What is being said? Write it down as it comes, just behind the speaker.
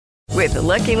With the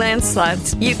Lucky Land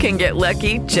Slots, you can get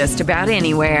lucky just about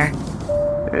anywhere.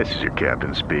 This is your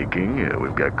captain speaking.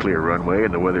 We've got clear runway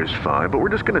and the weather's fine, but we're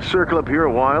just going to circle up here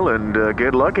a while and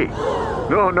get lucky.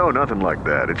 No, nothing like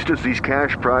that. It's just these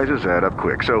cash prizes add up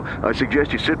quick. So I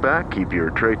suggest you sit back, keep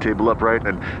your tray table upright,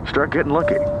 and start getting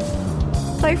lucky.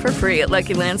 Play for free at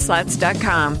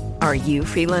LuckyLandSlots.com. Are you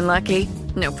feeling lucky?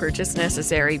 No purchase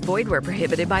necessary. Void where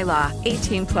prohibited by law.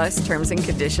 18 plus terms and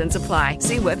conditions apply.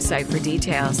 See website for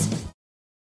details.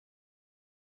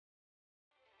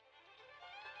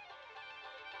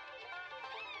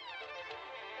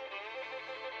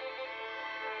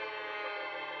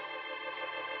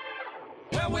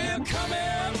 Well, we're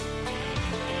coming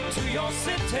to your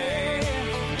city.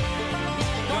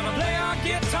 Gonna play our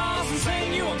guitars and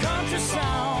sing you a country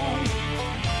song.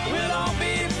 We'll all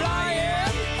be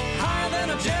flying higher than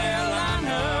a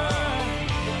jetliner.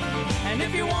 And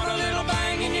if you want a little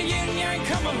bang in your yin yang,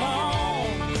 come along.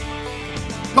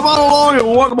 Come on along and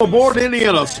welcome aboard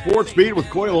Indiana Sports Beat with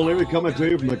Coyle O'Leary coming to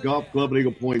you from the Golf Club at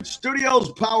Eagle Point Studios,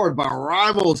 powered by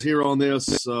Rivals here on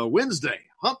this Wednesday,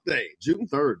 Hump Day, June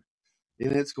 3rd.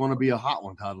 And it's going to be a hot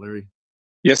one, Todd Leary.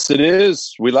 Yes, it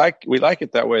is. We like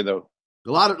it that way, though.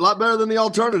 A lot better than the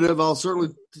alternative. I'll certainly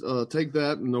take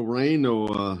that. No rain,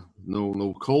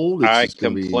 no cold. I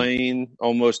complain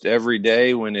almost every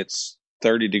day when it's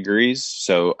 30 degrees,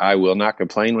 so I will not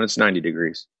complain when it's 90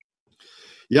 degrees.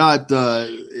 Yeah,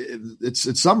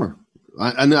 it's summer.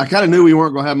 I kind of knew we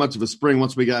weren't going to have much of a spring.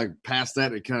 Once we got past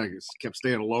that, it kind of kept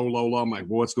staying low. I'm like,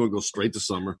 boy, it's going to go straight to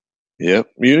summer.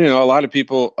 Yep. A lot of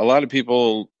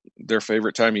people, their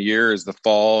favorite time of year is the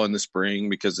fall and the spring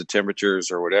because the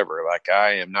temperatures or whatever. Like,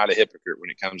 I am not a hypocrite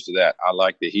when it comes to that. I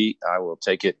like the heat. I will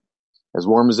take it as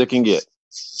warm as it can get.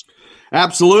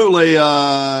 Absolutely.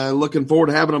 Looking forward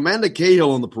to having Amanda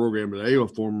Cahill on the program today, one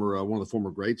of the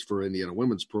former greats for Indiana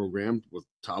women's program.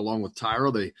 Along with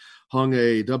Tyra, they hung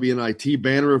a WNIT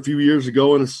banner a few years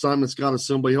ago in Simon Scott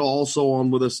Assembly Hall. Also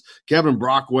on with us, Kevin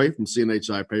Brockway from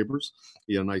CNHI Papers.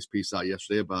 He had a nice piece out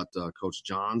yesterday about Coach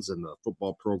Johns and the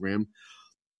football program.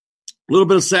 A little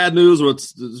bit of sad news.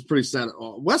 It's pretty sad.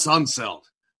 Wes Unseld,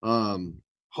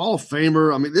 Hall of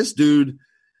Famer. I mean, this dude,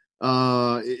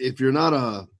 if you're not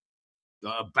a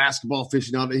basketball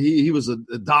aficionado, he was a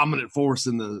dominant force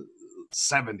in the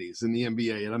 70s in the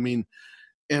NBA. And I mean,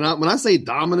 when I say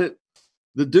dominant,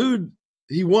 the dude,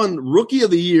 he won Rookie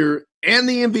of the Year and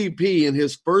the MVP in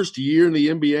his first year in the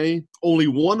NBA. Only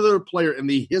one other player in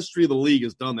the history of the league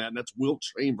has done that, and that's Wilt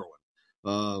Chamberlain.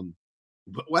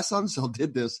 But Wes Unseld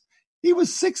did this. He was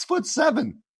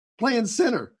 6'7", playing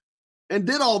center, and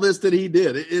did all this that he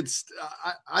did.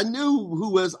 I knew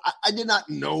who was. I did not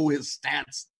know his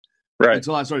stats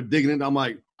until I started digging into. I'm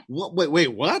like, what?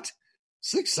 Wait, what?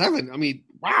 6'7". I mean,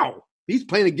 wow. He's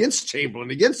playing against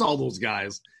Chamberlain, against all those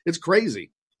guys. It's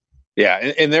crazy. Yeah,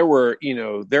 and there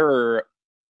are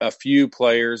a few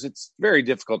players. It's very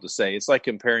difficult to say. It's like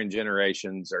comparing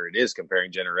generations, or it is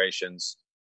comparing generations,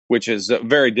 which is a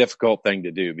very difficult thing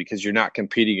to do because you're not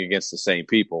competing against the same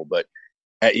people. But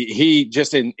he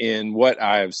just in what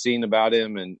I've seen about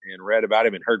him and read about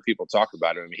him and heard people talk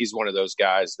about him, he's one of those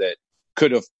guys that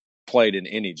could have played in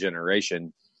any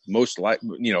generation, most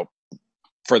likely,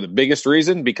 for the biggest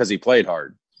reason, because he played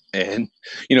hard. And,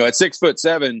 at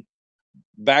 6'7",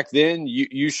 back then,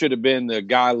 you should have been the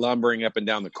guy lumbering up and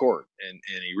down the court, and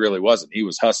he really wasn't. He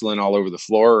was hustling all over the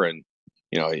floor, and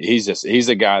he's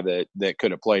a guy that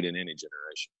could have played in any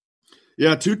generation.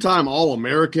 Yeah, two-time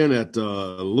All-American at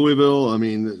Louisville. I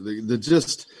mean,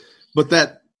 but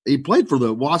that he played for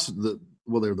the Washington.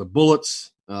 They're the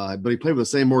Bullets, but he played with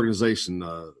the same organization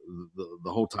the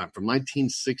whole time from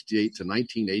 1968 to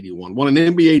 1981. Won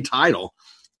an NBA title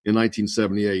in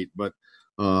 1978, but.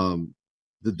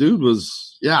 The dude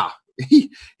was,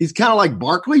 he's kind of like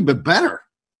Barkley, but better.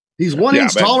 He's 1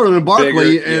 inch taller than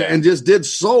Barkley, bigger, and just did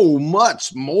so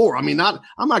much more. I mean, I'm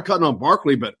not cutting on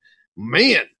Barkley, but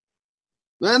man,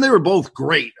 they were both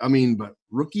great. I mean, but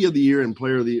Rookie of the Year and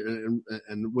Player of the Year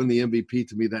and win the MVP,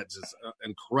 to me, that's just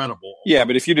incredible. Yeah,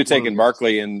 but if you'd have taken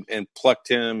Barkley and plucked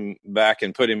him back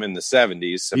and put him in the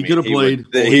 70s, he could have played.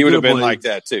 He would have been like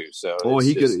that too. So,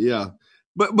 he could, yeah.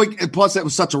 But plus, that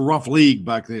was such a rough league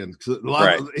back then. A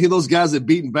lot of those guys that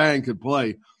beat and bang could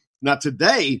play. Now,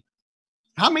 today,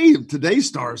 how many of today's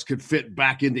stars could fit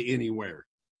back into anywhere?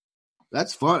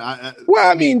 That's fun.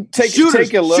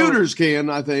 Shooters can,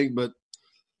 I think, but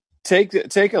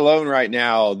take alone right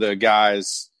now the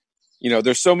guys.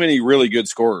 There's so many really good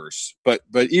scorers, but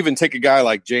even take a guy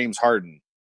like James Harden,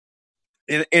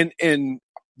 and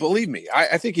believe me,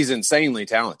 I think he's insanely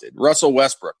talented. Russell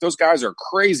Westbrook, those guys are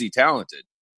crazy talented.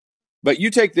 But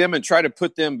you take them and try to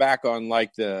put them back on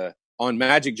on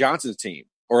Magic Johnson's team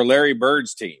or Larry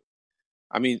Bird's team.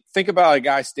 I mean, think about a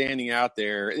guy standing out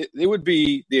there. It would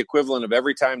be the equivalent of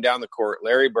every time down the court,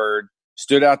 Larry Bird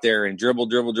stood out there and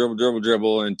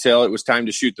dribble until it was time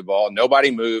to shoot the ball. Nobody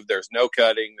moved. There's no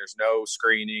cutting. There's no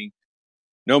screening,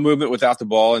 no movement without the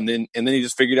ball. And then he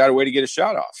just figured out a way to get a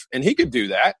shot off. And he could do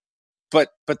that, but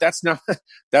that's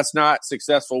not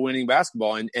successful winning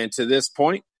basketball. And to this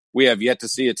point, we have yet to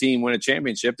see a team win a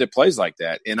championship that plays like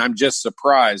that. And I'm just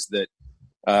surprised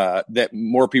that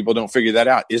more people don't figure that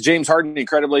out. Is James Harden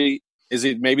is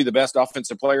he maybe the best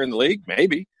offensive player in the league?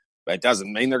 Maybe. But it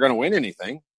doesn't mean they're going to win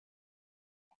anything.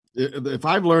 If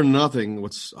I've learned nothing,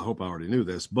 I hope I already knew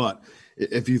this, but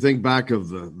if you think back of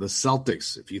the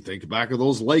Celtics, if you think back of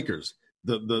those Lakers,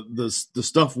 the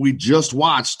stuff we just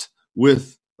watched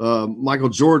with Michael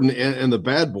Jordan and the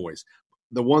Bad Boys,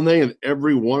 the one thing that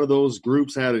every one of those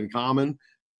groups had in common,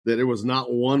 that it was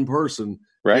not one person.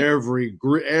 Right.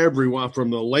 Everyone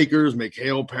from the Lakers,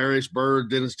 McHale, Parrish,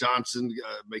 Bird, Dennis Johnson,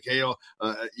 McHale,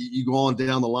 you go on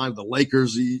down the line of the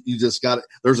Lakers, you just got it.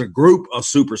 There's a group of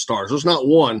superstars. There's not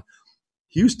one.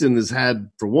 Houston has had,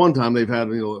 for one time, they've had,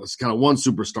 it's kind of one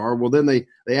superstar. Well, then they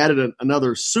added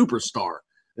another superstar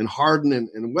in Harden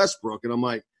and Westbrook. And I'm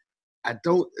like,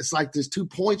 it's like these 2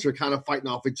 points are kind of fighting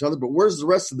off each other, but where's the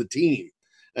rest of the team?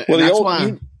 Well, that's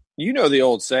why you know the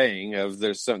old saying of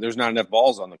there's not enough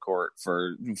balls on the court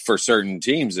for certain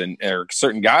teams or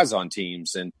certain guys on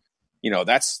teams, and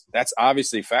that's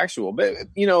obviously factual. But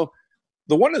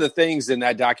the one of the things in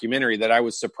that documentary that I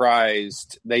was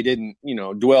surprised they didn't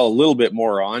dwell a little bit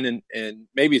more on, and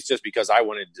maybe it's just because I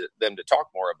wanted them to talk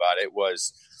more about it,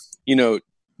 was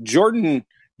Jordan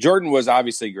was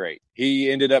obviously great.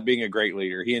 He ended up being a great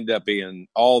leader. He ended up being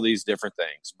all these different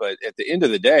things. But at the end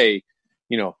of the day,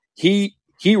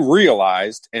 he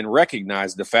realized and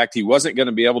recognized the fact he wasn't going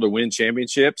to be able to win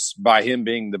championships by him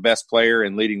being the best player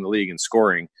and leading the league in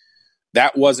scoring.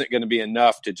 That wasn't going to be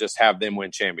enough to just have them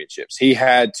win championships. He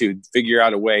had to figure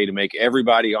out a way to make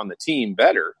everybody on the team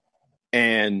better.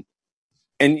 And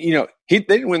they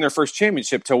didn't win their first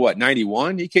championship till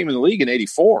 91? He came in the league in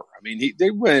 84. I mean, they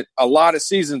went a lot of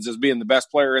seasons as being the best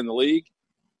player in the league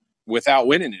without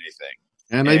winning anything.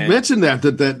 And they mentioned that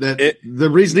the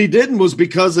reason he didn't was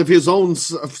because of his own,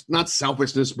 not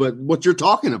selfishness, but what you're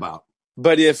talking about.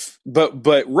 But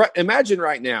imagine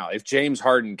right now if James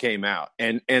Harden came out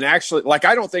and actually, like,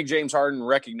 I don't think James Harden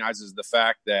recognizes the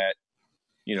fact that,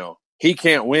 he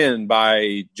can't win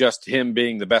by just him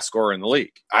being the best scorer in the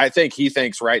league. I think he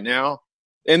thinks right now,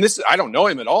 and I don't know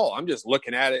him at all. I'm just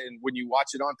looking at it. And when you watch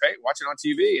it on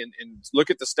TV and look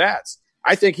at the stats,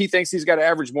 I think he thinks he's got to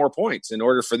average more points in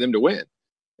order for them to win.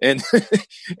 And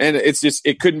it's just,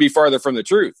 it couldn't be farther from the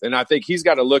truth. And I think he's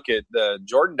got to look at the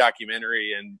Jordan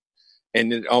documentary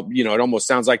and it almost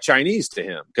sounds like Chinese to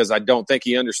him, because I don't think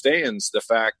he understands the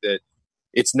fact that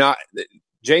it's not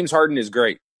 – James Harden is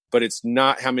great, but it's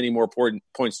not how many more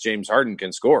points James Harden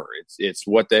can score. It's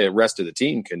what the rest of the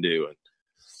team can do. And,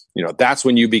 that's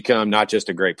when you become not just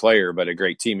a great player, but a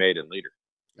great teammate and leader.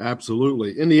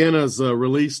 Absolutely. Indiana's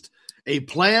released a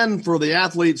plan for the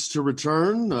athletes to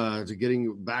return to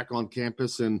getting back on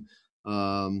campus. And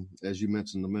as you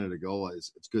mentioned a minute ago,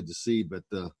 it's good to see, but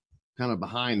kind of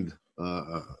behind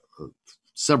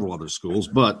several other schools.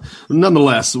 But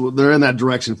nonetheless, they're in that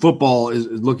direction. Football is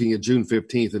looking at June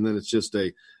 15th, and then it's just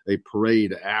a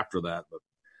parade after that. But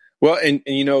well, and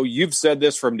you've said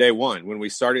this from day one when we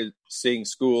started seeing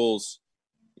schools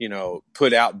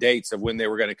put out dates of when they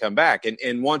were going to come back.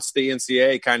 And once the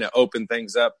NCAA kind of opened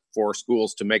things up for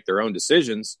schools to make their own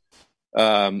decisions,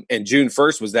 and June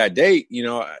 1st was that date,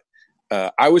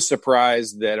 I was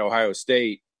surprised that Ohio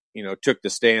State, took the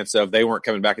stance of they weren't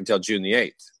coming back until June the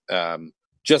 8th,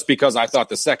 just because I thought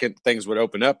the second things would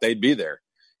open up, they'd be there.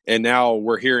 And now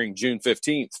we're hearing June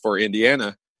 15th for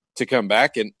Indiana to come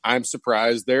back, and I'm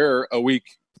surprised they're a week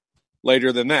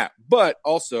later than that. But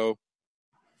also,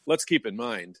 let's keep in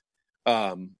mind,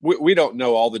 we don't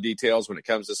know all the details when it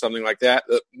comes to something like that.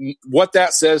 What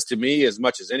that says to me, as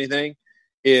much as anything,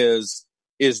 is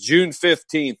June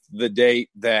 15th the date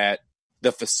that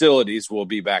the facilities will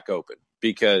be back open?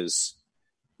 Because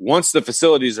once the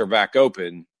facilities are back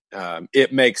open,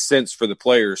 it makes sense for the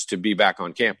players to be back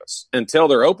on campus. Until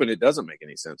they're open, it doesn't make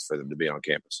any sense for them to be on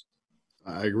campus.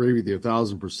 I agree with you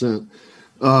 1,000%.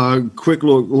 Quick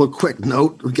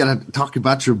note. We got to talk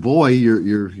about your boy,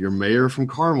 your mayor from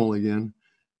Carmel again.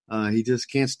 He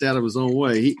just can't stay out of his own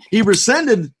way. He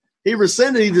rescinded. He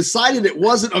decided it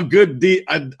wasn't a good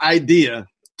idea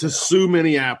to sue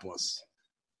Minneapolis.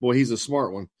 Boy, he's a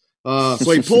smart one.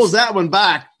 So he pulls that one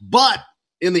back. But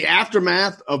in the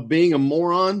aftermath of being a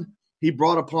moron, he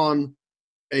brought upon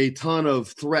a ton of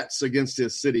threats against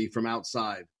his city from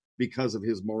outside because of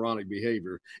his moronic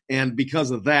behavior. And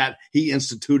because of that, he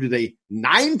instituted a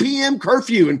 9 p.m.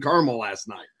 curfew in Carmel last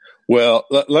night. Well,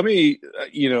 let me, I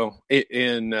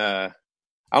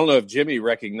don't know if Jimmy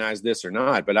recognized this or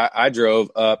not, but I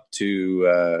drove up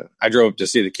to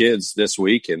see the kids this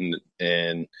week,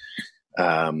 and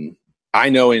I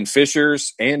know in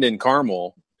Fishers and in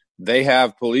Carmel, they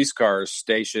have police cars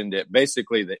stationed at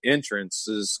basically the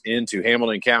entrances into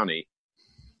Hamilton County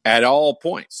at all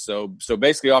points. So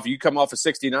basically, you come off of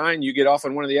 69, you get off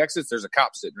on one of the exits, there's a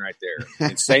cop sitting right there.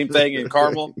 And same thing in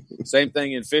Carmel, same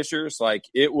thing in Fishers. Like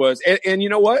it was, and you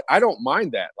know what? I don't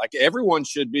mind that. Like everyone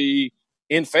should be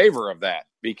in favor of that,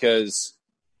 because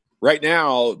right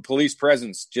now police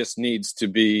presence just needs to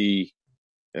be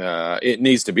it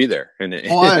needs to be there. And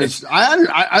I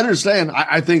understand.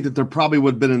 I think that there probably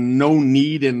would have been no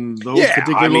need in those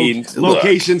particular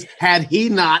locations had he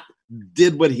not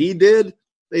did what he did.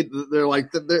 They're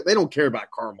like they don't care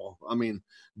about Carmel. I mean,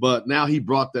 but now he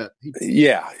brought that.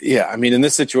 Yeah. I mean, in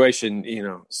this situation,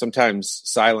 sometimes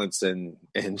silence and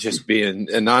just being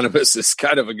anonymous is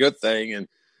kind of a good thing. And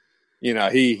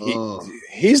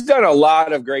he's done a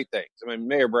lot of great things. I mean,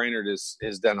 Mayor Brainerd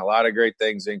has done a lot of great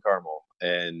things in Carmel,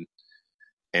 and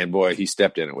boy, he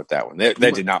stepped in it with that one. That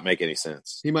did not make any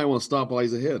sense. He might want to stop while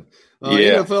he's ahead.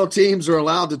 NFL teams are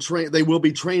allowed to train. They will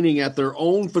be training at their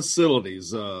own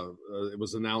facilities. It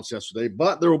was announced yesterday,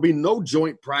 but there will be no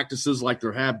joint practices like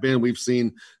there have been. We've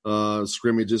seen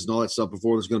scrimmages and all that stuff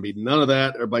before. There's going to be none of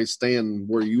that. Everybody's staying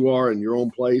where you are in your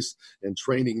own place and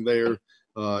training there.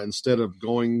 Instead of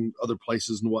going other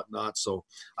places and whatnot. So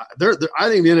I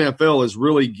think the NFL is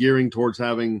really gearing towards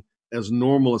having as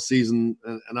normal a season,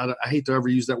 and I hate to ever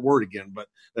use that word again, but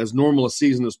as normal a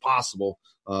season as possible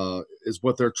is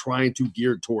what they're trying to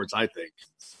gear towards, I think.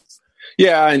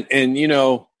 Yeah, and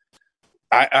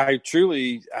I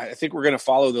think we're going to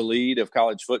follow the lead of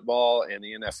college football and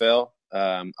the NFL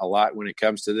a lot when it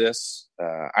comes to this.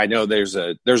 I know there's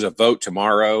a vote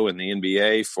tomorrow in the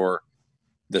NBA for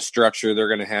the structure they're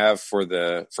going to have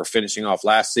for finishing off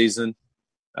last season.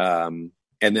 And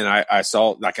then I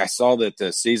saw that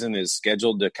the season is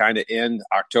scheduled to kind of end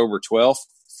October 12th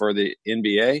for the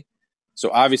NBA. So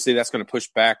obviously that's going to push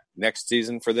back next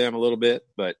season for them a little bit.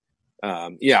 But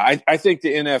I think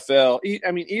the NFL,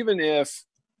 I mean, even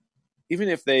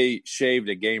if they shaved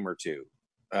a game or two,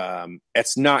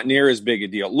 it's not near as big a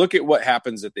deal. Look at what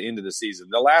happens at the end of the season.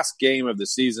 The last game of the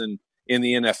season in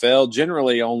the NFL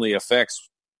generally only affects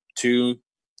two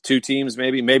teams,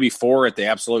 maybe four at the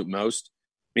absolute most.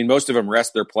 I mean, most of them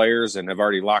rest their players and have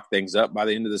already locked things up by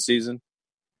the end of the season.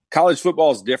 College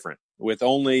football is different with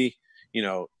only,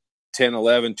 10,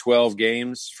 11, 12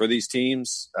 games for these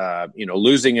teams.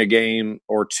 Losing a game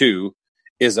or two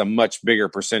is a much bigger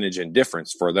percentage in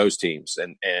difference for those teams.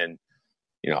 And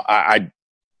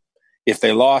if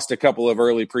they lost a couple of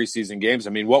early preseason games, I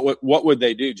mean, what would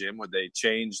they do, Jim? Would they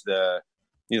change the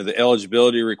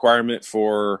eligibility requirement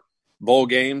for bowl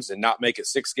games and not make it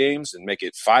 6 games and make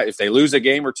it 5? If they lose a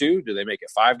game or two, do they make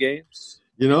it 5 games?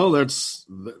 That's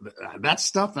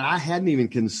stuff that I hadn't even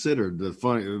considered. The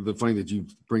funny that you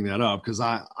bring that up, because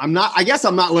I guess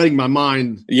I'm not letting my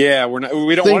mind. Yeah, we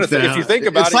don't want to think. If you think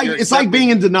about it's like being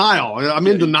in denial. I'm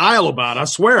in denial about it, I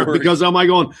swear, because I'm like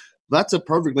going, that's a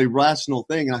perfectly rational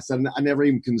thing. And I said, I never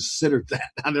even considered that.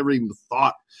 I never even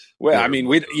thought. Well, I mean,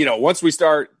 once we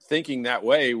start thinking that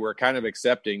way, we're kind of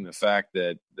accepting the fact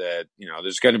that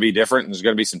there's going to be different and there's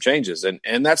going to be some changes,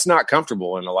 and that's not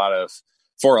comfortable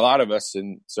for a lot of us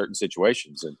in certain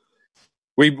situations. And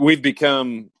we've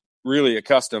become really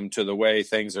accustomed to the way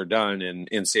things are done in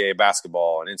NCAA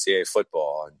basketball and NCAA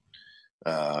football,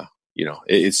 and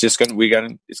it's just going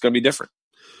to be different.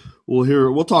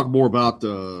 Well, we'll talk more about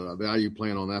the IU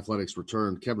plan on athletics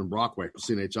return. Kevin Brockway from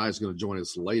CNHI is going to join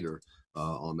us later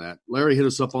on that. Larry hit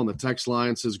us up on the text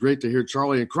line, says, great to hear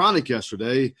Charlie and Chronic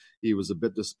yesterday. He was a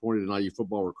bit disappointed in IU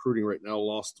football recruiting right now.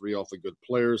 Lost 3 awfully good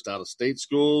players to out-of-state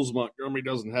schools. Montgomery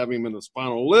doesn't have him in his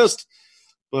final list,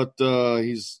 but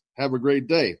have a great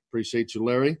day. Appreciate you,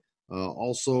 Larry.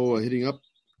 Also hitting up,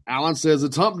 Alan says,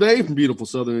 it's hump day from beautiful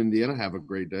southern Indiana. Have a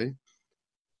great day.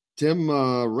 Tim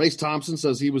Race Thompson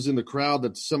says he was in the crowd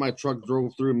that the semi-truck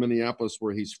drove through Minneapolis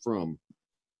where he's from.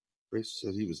 Race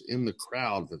said he was in the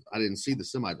crowd, but I didn't see the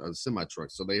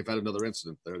semi-truck. So they've had another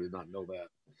incident there. I did not know that.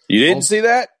 You didn't see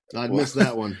that? I missed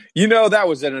that one. That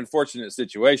was an unfortunate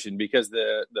situation because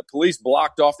the police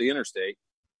blocked off the interstate,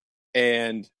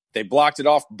 and they blocked it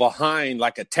off behind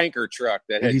like a tanker truck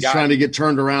that he's trying to get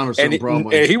turned around or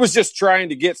something. And he was just trying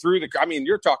to get through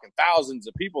you're talking thousands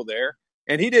of people there.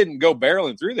 And he didn't go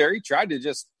barreling through there. He tried to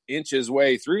just inch his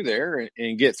way through there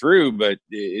and get through, but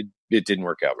it didn't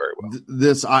work out very well.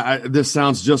 This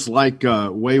sounds just like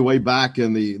way back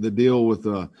in the deal with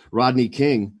Rodney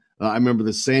King. I remember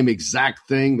the same exact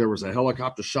thing. There was a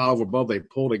helicopter shot over above. They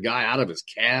pulled a guy out of his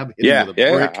cab.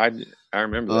 I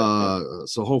remember that.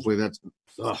 So hopefully that's.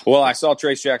 Well, I saw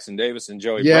Trace Jackson Davis and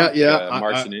Joey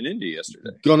marching in Indy yesterday.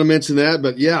 Going to mention that,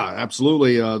 but yeah,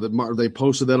 absolutely. They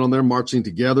posted that on there, marching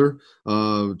together.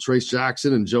 Trace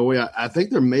Jackson and Joey. I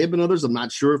think there may have been others. I'm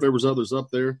not sure if there was others up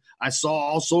there. I saw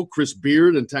also Chris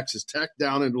Beard and Texas Tech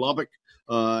down in Lubbock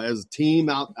as a team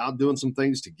out doing some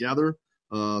things together.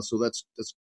 So that's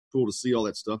cool to see all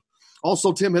that stuff.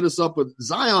 Also, Tim hit us up with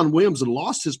Zion Williamson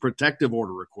lost his protective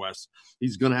order request.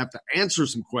 He's going to have to answer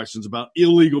some questions about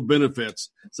illegal benefits.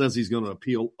 Says he's going to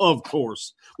appeal, of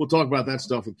course. We'll talk about that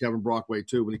stuff with Kevin Brockway,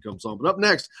 too, when he comes on. But up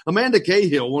next, Amanda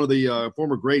Cahill, one of the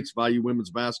former greats of IU women's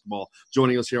basketball,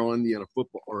 joining us here on Indiana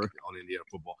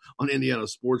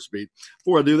Sports Beat.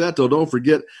 Before I do that, though, don't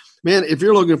forget, man, if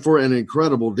you're looking for an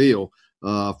incredible deal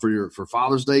for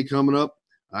Father's Day coming up,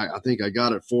 I think I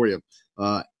got it for you.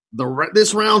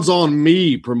 This round's on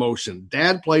me promotion.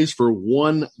 Dad plays for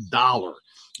 $1.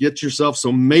 Get yourself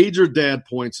some major dad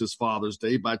points this Father's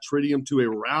Day by treating him to a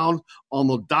round on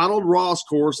the Donald Ross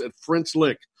course at French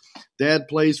Lick. Dad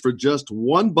plays for just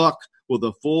 $1 with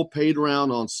a full paid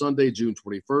round on Sunday, June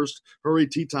 21st. Hurry,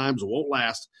 tee times won't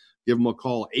last. Give him a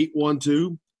call,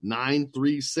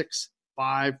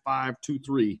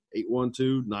 812-936-5523.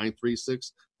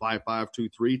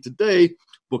 812-936-5523. Today,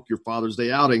 book your Father's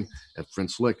Day outing at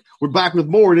French Lick. We're back with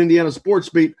more at Indiana Sports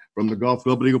Beat from the Golf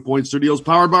Club at Eagle Point Studios,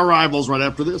 powered by Rivals, right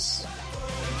after this.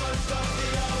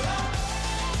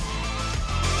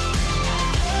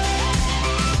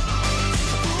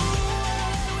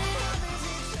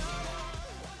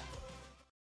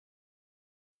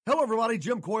 Hello, everybody.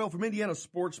 Jim Coyle from Indiana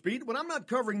Sports Beat. When I'm not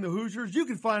covering the Hoosiers, you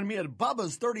can find me at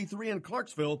Bubba's 33 in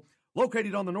Clarksville,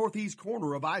 located on the northeast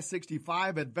corner of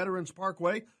I-65 at Veterans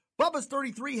Parkway. Bubba's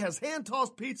 33 has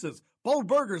hand-tossed pizzas, bold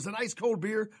burgers, and ice-cold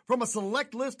beer from a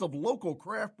select list of local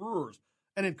craft brewers.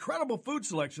 An incredible food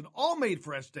selection, all made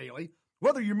fresh daily.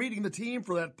 Whether you're meeting the team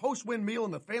for that post-win meal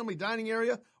in the family dining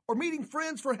area or meeting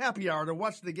friends for happy hour to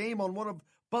watch the game on one of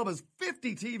Bubba's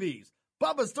 50 TVs.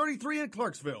 Bubba's 33 in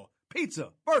Clarksville. Pizza,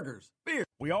 burgers, beer.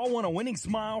 We all want a winning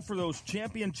smile for those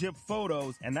championship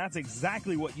photos, and that's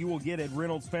exactly what you will get at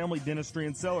Reynolds Family Dentistry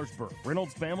in Sellersburg.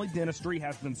 Reynolds Family Dentistry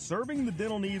has been serving the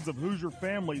dental needs of Hoosier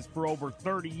families for over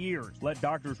 30 years. Let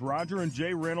Doctors Roger and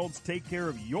Jay Reynolds take care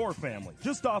of your family.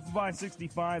 Just off of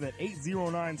I-65 at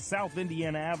 809 South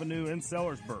Indiana Avenue in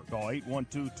Sellersburg. Call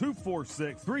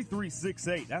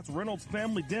 812-246-3368. That's Reynolds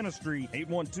Family Dentistry,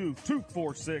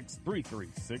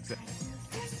 812-246-3368.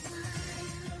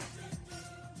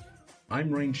 I'm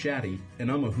Rain Shaddy,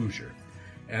 and I'm a Hoosier.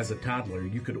 As a toddler,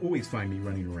 you could always find me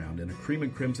running around in a cream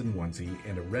and crimson onesie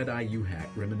and a red IU hat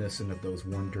reminiscent of those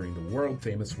worn during the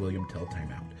world-famous William Tell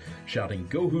timeout, shouting,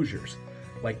 "Go Hoosiers!"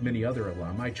 Like many other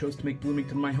alum, I chose to make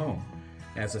Bloomington my home.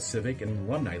 As a civic and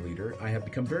alumni leader, I have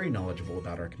become very knowledgeable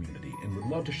about our community and would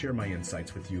love to share my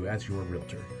insights with you as your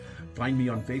realtor. Find me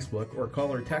on Facebook or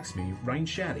call or text me, Ryan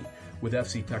Shaddy, with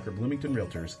FC Tucker Bloomington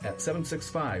Realtors at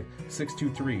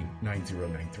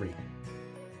 765-623-9093.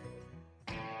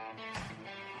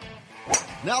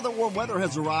 Now that warm weather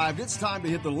has arrived, it's time to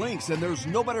hit the links, and there's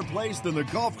no better place than the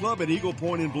golf club at Eagle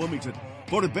Point in Bloomington.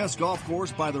 Voted best golf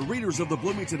course by the readers of the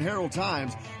Bloomington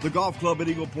Herald-Times, the golf club at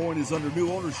Eagle Point is under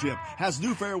new ownership, has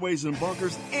new fairways and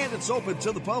bunkers, and it's open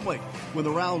to the public. When the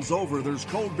round's over, there's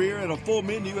cold beer and a full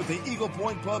menu at the Eagle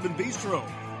Point Pub and Bistro.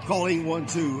 Call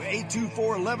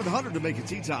 812-824-1100 to make a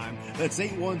tee time. That's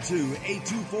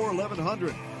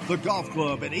 812-824-1100. The golf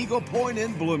club at Eagle Point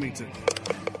in Bloomington.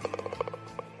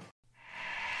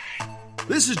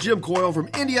 This is Jim Coyle from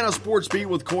Indiana Sports Beat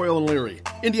with Coyle and Leary.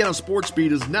 Indiana Sports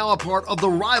Beat is now a part of the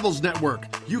Rivals Network.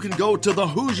 You can go to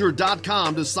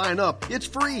thehoosier.com to sign up. It's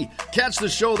free. Catch the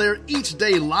show there each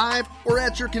day live or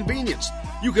at your convenience.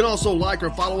 You can also like or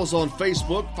follow us on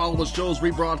Facebook, follow the show's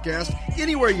rebroadcast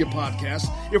anywhere you podcast.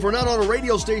 If we're not on a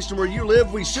radio station where you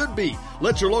live, we should be.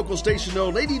 Let your local station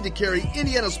know they need to carry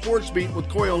Indiana Sports Beat with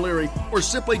Coyle and Leary, or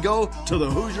simply go to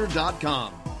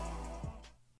thehoosier.com.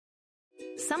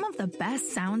 Some of the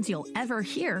best sounds you'll ever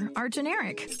hear are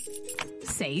generic,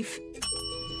 safe,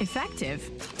 effective,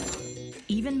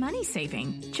 even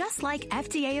money-saving, just like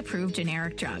FDA-approved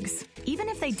generic drugs. Even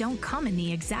if they don't come in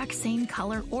the exact same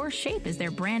color or shape as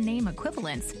their brand name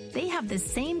equivalents, they have the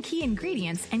same key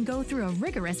ingredients and go through a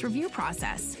rigorous review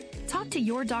process. Talk to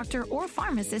your doctor or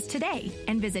pharmacist today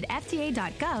and visit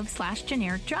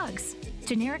fda.gov/generic drugs.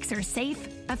 Generics are safe,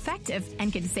 effective,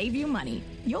 and can save you money.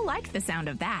 You'll like the sound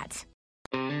of that.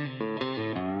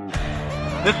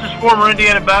 This is former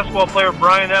Indiana basketball player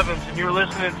Brian Evans, and you're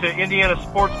listening to Indiana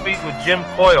Sports Beat with Jim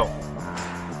Coyle.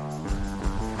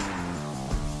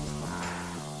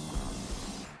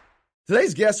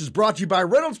 Today's guest is brought to you by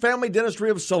Reynolds Family Dentistry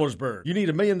of Sellersburg. You need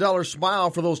 $1 million smile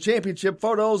for those championship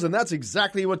photos, and that's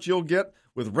exactly what you'll get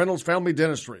with Reynolds Family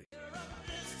Dentistry.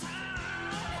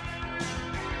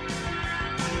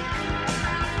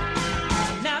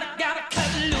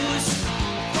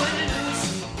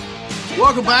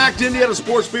 Welcome back to Indiana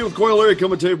Sports Beat with Coyle Leary,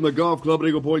 coming to you from the Golf Club at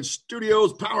Eagle Point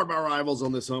Studios, powered by Rivals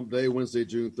on this hump day, Wednesday,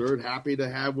 June 3rd. Happy to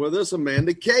have with us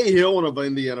Amanda Cahill, one of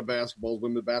Indiana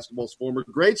women's basketball's former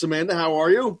greats. Amanda, how are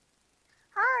you?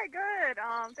 Hi,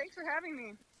 good. Thanks for having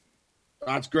me.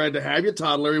 That's great to have you.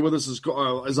 Todd Leary with us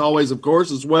as always, of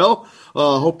course, as well.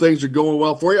 Hope things are going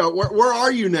well for you. Where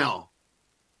are you now?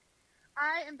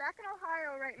 I am back in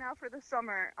Ohio right now for the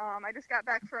summer. I just got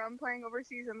back from playing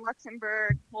overseas in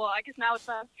Luxembourg. Well, I guess now it's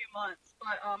been a few months,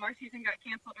 but our season got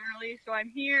canceled early, so I'm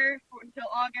here until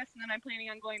August, and then I'm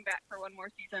planning on going back for one more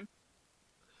season.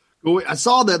 Well, I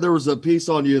saw that there was a piece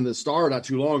on you in the Star not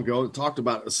too long ago that talked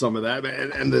about some of that,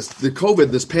 and the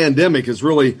COVID, this pandemic is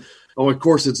really. Oh, of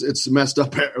course, it's messed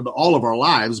up all of our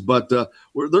lives, but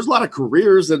there's a lot of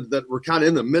careers that we're kind of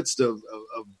in the midst of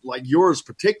like yours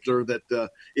particular, that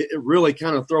it really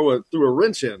kind of threw a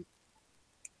wrench in.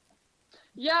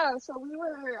 Yeah, so we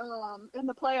were in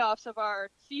the playoffs of our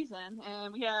season,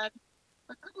 and we had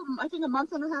a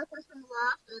month and a half or so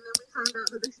left, and then we found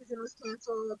out that the season was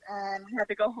canceled, and we had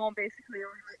to go home basically, or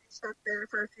we might be stuck there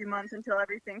for a few months until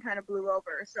everything kind of blew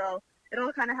over. So it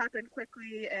all kind of happened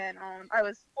quickly, and I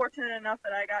was fortunate enough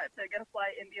that I got to get a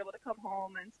flight and be able to come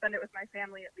home and spend it with my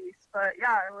family at least. But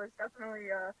yeah, it was definitely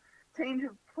a change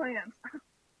of plans.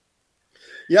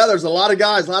 Yeah, there's a lot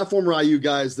of former IU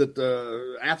guys that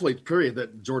athletes, period,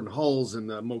 that Jordan Hulls and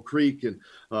Mo Creek and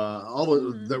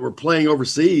all that were playing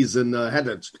overseas and had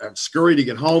to scurry to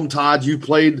get home. Todd, you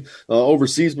played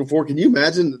overseas before. Can you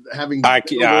imagine having? I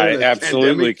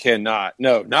absolutely cannot.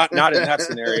 No, not in that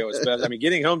scenario. Especially, I mean,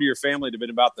 getting home to your family would have been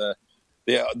about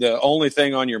the only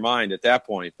thing on your mind at that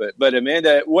point. But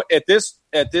Amanda, at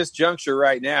this juncture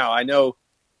right now, I know.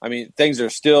 I mean, things are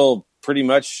still pretty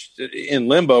much in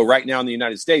limbo right now in the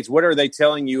United States. What are they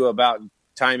telling you about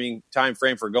time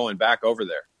frame for going back over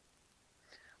there?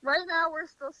 Right now, we're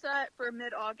still set for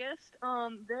mid-August.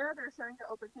 They're starting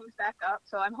to open things back up,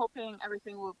 so I'm hoping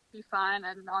everything will be fine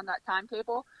and on that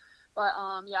timetable. But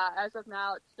yeah, as of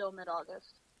now, it's still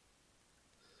mid-August.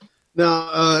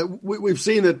 Now, we've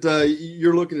seen that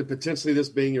you're looking at potentially this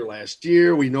being your last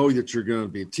year. We know that you're going to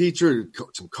be a teacher,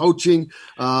 some coaching.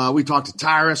 We talked to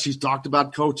Tyra. She's talked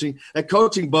about coaching. That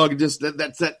coaching bug, just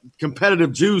that's that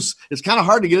competitive juice. It's kind of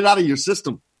hard to get it out of your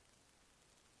system.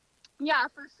 Yeah,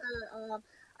 for sure.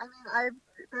 I mean,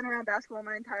 I've been around basketball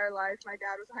my entire life. My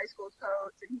dad was a high school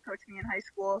coach, and he coached me in high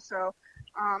school. So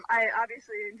I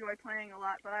obviously enjoy playing a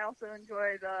lot, but I also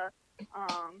enjoy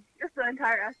just the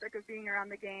entire aspect of being around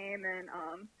the game and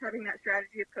having that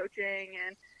strategy of coaching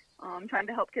and trying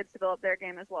to help kids develop their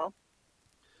game as well.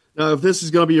 Now, if this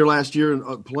is going to be your last year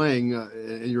playing,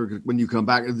 and when you come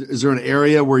back, is there an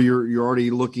area where you're already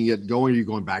looking at going? Are you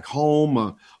going back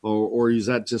home, or is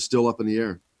that just still up in the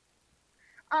air?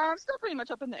 Still pretty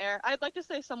much up in the air. I'd like to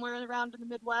stay somewhere around in the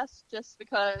Midwest, just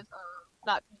because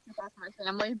not too far from my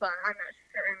family, but I'm not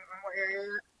sure in what area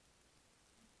yet.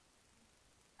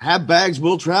 Have bags,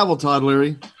 will travel, Todd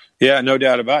Leary. Yeah, no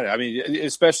doubt about it. I mean,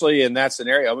 especially in that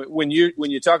scenario. When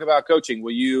you talk about coaching,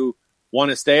 will you want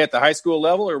to stay at the high school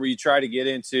level, or will you try to get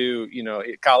into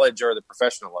college or the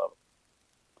professional level?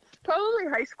 Probably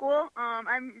high school.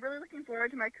 I'm really looking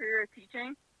forward to my career of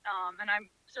teaching, and I'm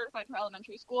certified for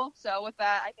elementary school. So with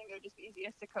that, I think it would just be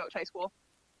easiest to coach high school.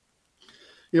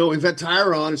 We've had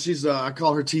Tyra on, and she's I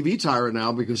call her TV Tyra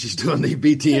now because she's doing the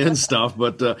BTN stuff.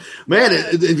 But, man,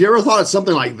 have you ever thought of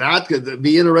something like that could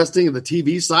be interesting in the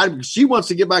TV side? Because she wants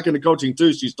to get back into coaching,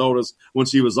 too, she's told us when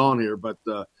she was on here. But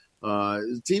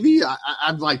TV,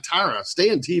 I'm like, Tyra, stay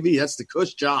in TV. That's the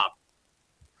cush job.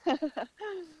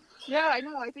 Yeah, I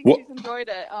know. I think she's enjoyed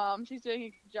it. She's doing a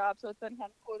good job, so it's been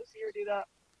kind of cool to see her do that.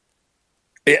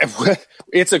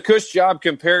 It's a cush job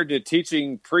compared to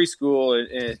teaching preschool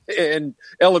and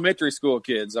elementary school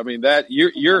kids. I mean, that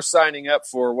you're signing up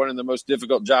for one of the most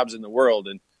difficult jobs in the world,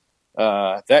 and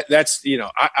that's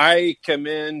I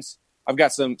commend. I've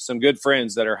got some good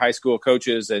friends that are high school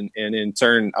coaches and in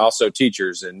turn also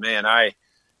teachers, and man,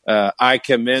 I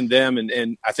commend them,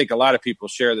 and I think a lot of people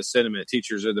share the sentiment.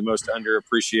 Teachers are the most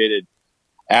underappreciated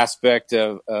aspect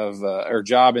of our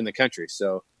job in the country.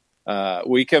 So.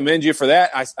 we commend you for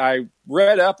that. I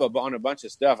read up on a bunch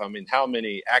of stuff. I mean, how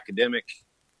many academic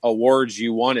awards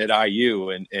you won at IU,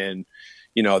 and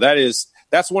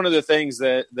that's one of the things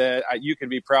that you can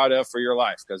be proud of for your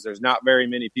life, because there's not very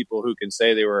many people who can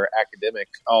say they were academic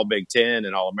All Big Ten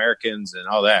and All Americans and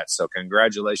all that. So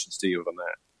congratulations to you on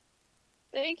that.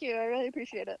 Thank you. I really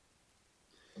appreciate it.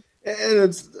 And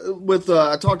it's with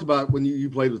I talked about when you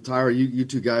played with Tyra, you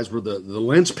two guys were the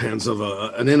linchpins of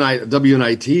an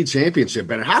WNIT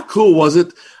championship. And how cool was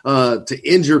it to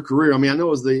end your career? I mean, I know it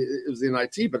was the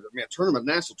NIT, but I mean,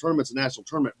 national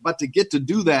tournament. But to get to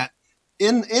do that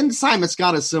in Simon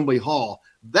Scott Assembly Hall,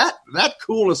 that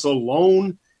coolness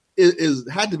alone is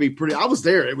had to be pretty. I was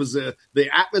there. It was the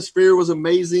atmosphere was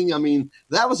amazing. I mean,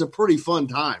 that was a pretty fun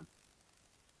time.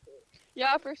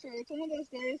 Yeah, for sure. It's one of those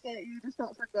days that you just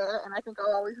don't forget, and I think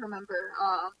I'll always remember.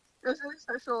 It was really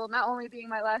special, not only being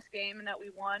my last game and that we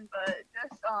won, but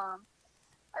just,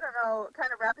 I don't know, kind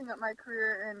of wrapping up my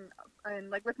career and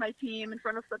like with my team in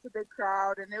front of such a big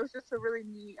crowd, and it was just a really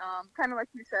neat, kind of like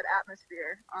you said,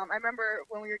 atmosphere. I remember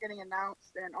when we were getting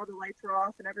announced and all the lights were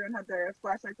off and everyone had their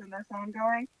flashlights and their phone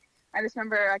going. I just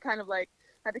remember I kind of like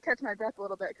had to catch my breath a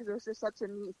little bit because it was just such a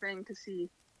neat thing to see.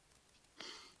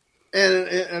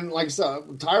 And like I said,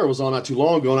 Tyra was on not too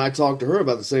long ago, and I talked to her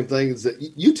about the same thing. Is that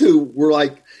you two were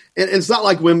like, and it's not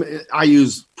like when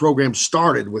IU's program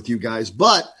started with you guys,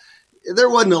 but there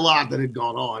wasn't a lot that had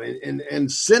gone on.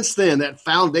 And since then, that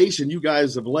foundation you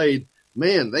guys have laid,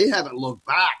 man, they haven't looked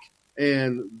back.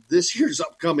 And this year's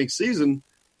upcoming season,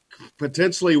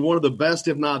 potentially one of the best,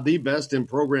 if not the best, in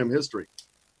program history.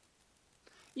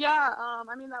 Yeah,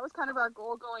 I mean, that was kind of our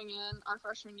goal going in our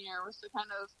freshman year, was to kind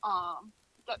of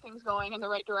get things going in the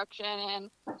right direction, and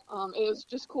it was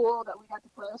just cool that we got to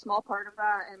play a small part of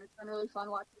that, and it's been really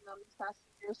fun watching them these past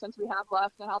few years since we have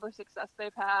left and all the success they've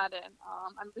had, and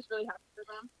I'm just really happy for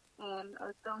them, and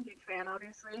I'm still a huge fan,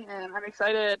 obviously, and I'm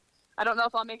excited. I don't know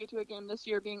if I'll make it to a game this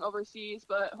year being overseas,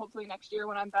 but hopefully next year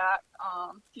when I'm back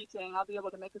teaching, I'll be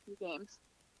able to make a few games.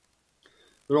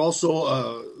 They're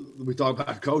also, we talk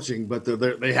about coaching, but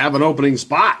they have an opening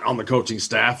spot on the coaching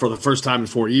staff for the first time in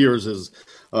 4 years as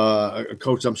a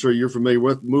coach I'm sure you're familiar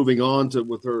with, moving on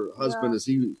with her husband as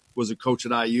he was a coach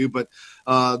at IU. But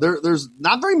there's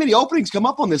not very many openings come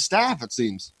up on this staff, it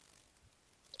seems.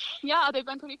 Yeah, they've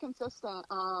been pretty consistent.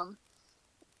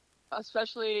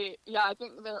 Especially, I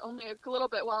think they're only a little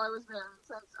bit while I was there.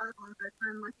 Since I've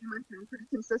been, like you mentioned, pretty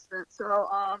consistent. So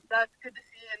that's good to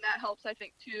see, and that helps, I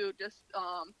think, too. Just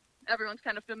everyone's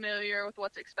kind of familiar with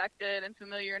what's expected and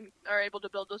familiar and are able to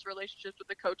build those relationships with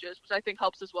the coaches, which I think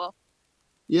helps as well.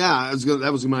 Yeah,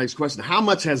 that was my next question. How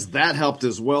much has that helped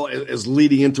as well as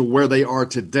leading into where they are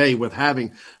today with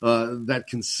having that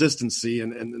consistency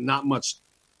and not much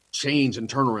change and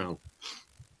turnaround?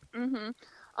 Mm-hmm.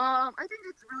 I think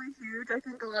it's really huge. I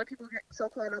think a lot of people get so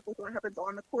caught up with what happens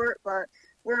on the court, but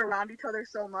we're around each other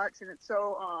so much, and it's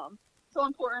so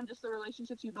important, just the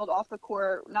relationships you build off the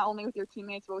court, not only with your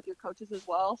teammates, but with your coaches as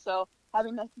well. So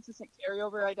having that consistent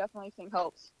carryover, I definitely think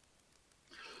helps.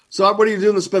 So what are you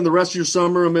doing to spend the rest of your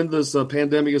summer amid this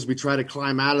pandemic as we try to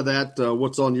climb out of that?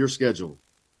 What's on your schedule?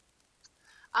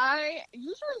 I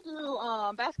usually do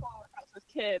basketball workouts with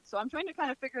kids, so I'm trying to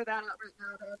kind of figure that out right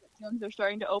now that gyms are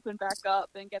starting to open back up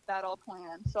and get that all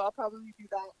planned. So I'll probably do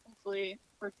that hopefully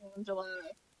for June, July.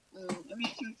 I'm not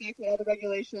sure exactly all the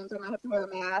regulations. I might have to wear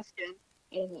a mask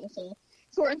and so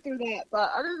sorting through that.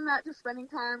 But other than that, just spending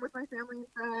time with my family and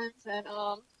friends and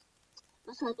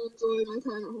just trying to enjoy my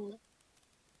time at home.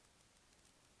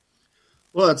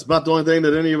 Well, that's about the only thing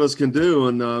that any of us can do,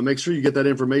 and make sure you get that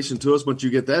information to us once you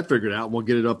get that figured out. We'll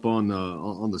get it up on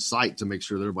the site to make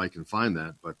sure that everybody can find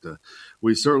that. But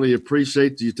we certainly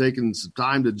appreciate you taking some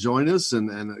time to join us,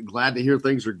 and glad to hear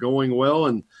things are going well,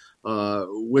 and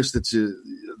wish that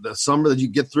the summer that you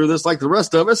get through this like the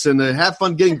rest of us, and have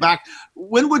fun getting back.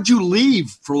 When would you leave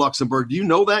for Luxembourg? Do you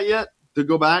know that yet, to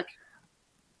go back?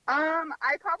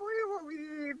 I probably will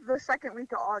leave the second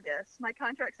week of August. My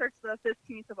contract starts the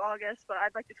 15th of August, but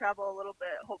I'd like to travel a little bit,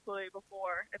 hopefully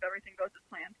before, if everything goes as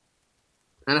planned.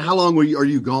 And how long are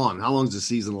you gone? How long does the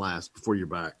season last before you're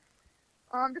back?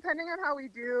 Depending on how we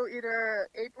do, either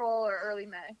April or early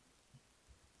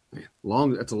May.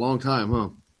 That's a long time, huh?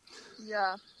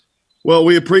 Yeah. Well,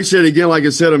 we appreciate it again. Like I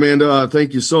said, Amanda,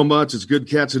 thank you so much. It's good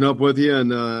catching up with you,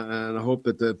 and I hope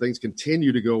that things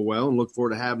continue to go well, and look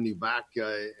forward to having you back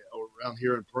around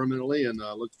here permanently, and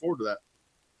look forward to that.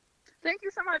 Thank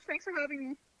you so much. Thanks for having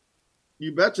me.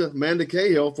 You betcha. Amanda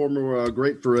Cahill, former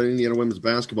great for Indiana women's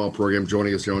basketball program,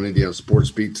 joining us here on Indiana Sports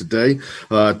Beat today.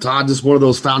 Todd, just one of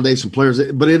those foundation players,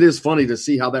 but it is funny to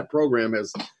see how that program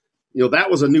has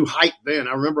that was a new height then.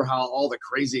 I remember how all the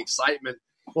crazy excitement.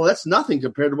 Well, that's nothing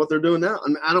compared to what they're doing now.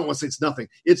 And I don't want to say it's nothing.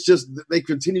 It's just that they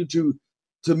continue to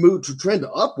move, to trend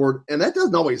upward, and that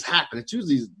doesn't always happen. It's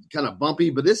usually kind of bumpy,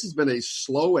 but this has been a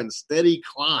slow and steady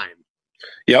climb.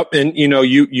 Yep, and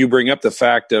you bring up the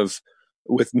fact of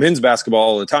with men's basketball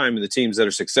all the time, the teams that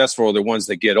are successful are the ones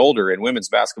that get older. In women's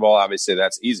basketball, obviously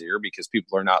that's easier because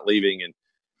people are not leaving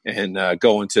and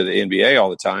going to the NBA all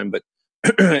the time. But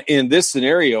in this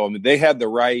scenario, I mean, they had the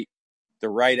right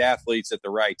athletes at the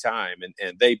right time,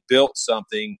 and they built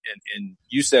something. And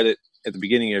you said it at the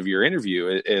beginning of your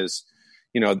interview is,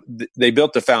 they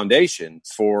built the foundation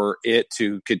for it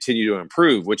to continue to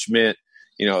improve, which meant,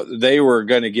 they were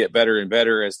going to get better and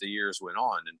better as the years went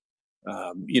on. And,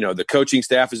 the coaching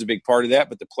staff is a big part of that,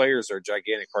 but the players are a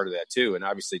gigantic part of that too. And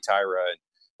obviously Tyra and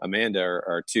Amanda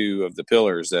are two of the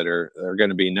pillars that are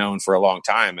going to be known for a long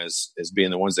time as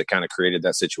being the ones that kind of created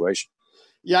that situation.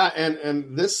 Yeah.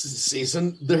 And this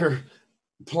season they're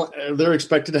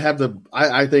expected to have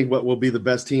I think what will be the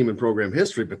best team in program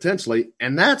history potentially.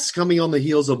 And that's coming on the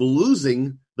heels of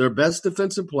losing their best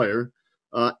defensive player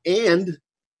and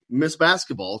Miss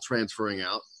Basketball transferring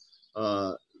out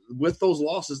with those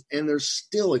losses, and they're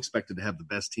still expected to have the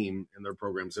best team in their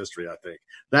program's history. I think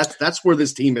that's where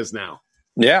this team is now.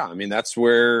 Yeah, I mean that's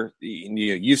where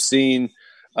you've seen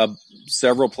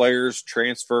several players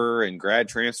transfer and grad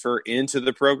transfer into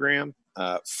the program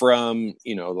from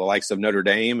the likes of Notre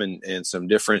Dame and some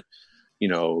different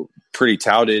pretty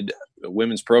touted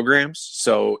women's programs.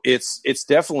 So it's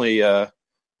definitely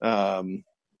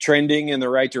trending in the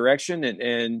right direction,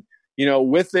 and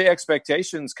with the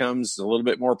expectations comes a little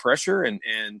bit more pressure, and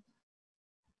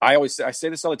I say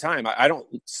this all the time. I don't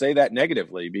say that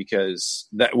negatively, because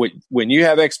that when you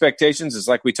have expectations, it's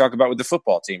like we talk about with the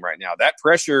football team right now. That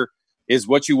pressure is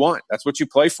what you want. That's what you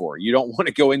play for. You don't want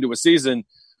to go into a season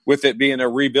with it being a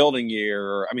rebuilding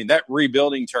year. That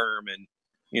rebuilding term, and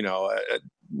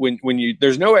when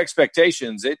there's no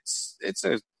expectations, it's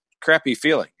a crappy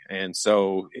feeling. And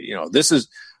so, this is,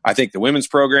 I think, the women's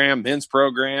program, men's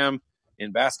program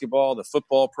in basketball, the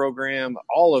football program,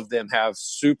 all of them have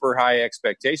super high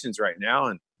expectations right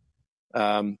now.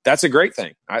 And that's a great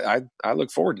thing. I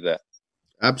look forward to that.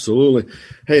 Absolutely.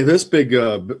 Hey, this big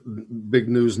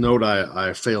news note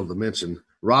I failed to mention.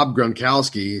 Rob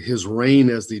Gronkowski, his reign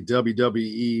as the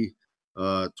WWE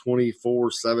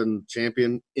 24/7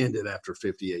 champion ended after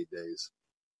 58 days.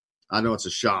 I know it's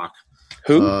a shock.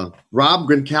 Who? Rob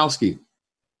Gronkowski.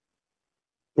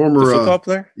 Former football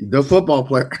player? The football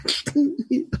player.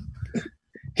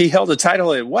 He held a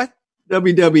title at what?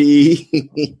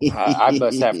 WWE. I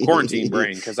must have quarantine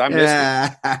brain because I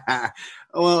missed it.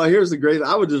 Well, here's the great.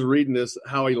 I was just reading this,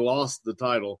 how he lost the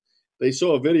title. They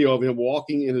show a video of him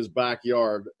walking in his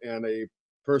backyard, and a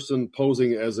person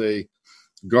posing as a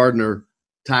gardener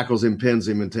tackles him, pins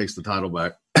him, and takes the title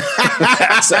back.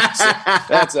 That's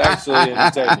actually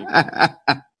entertaining.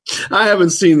 I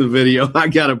haven't seen the video. I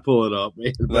got to pull it up,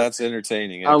 man. That's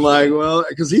entertaining. Actually. I'm like, well,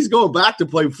 because he's going back to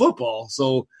play football,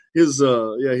 so his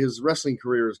wrestling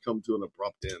career has come to an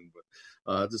abrupt end. But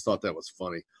I just thought that was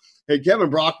funny. Hey, Kevin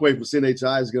Brockway from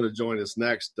CNHI is going to join us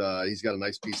next. He's got a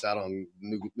nice piece out on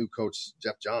new coach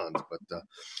Jeff Johns. But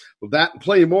with that and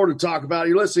plenty more to talk about,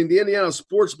 you're listening to Indiana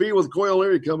Sports Beat with Coyle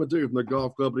Leary coming to you from the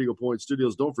Golf Club at Eagle Point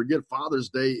Studios. Don't forget, Father's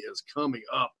Day is coming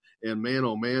up. And man,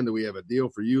 oh man, do we have a deal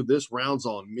for you. This round's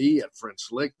on me at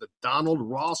French Lick, the Donald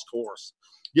Ross course.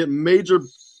 Get major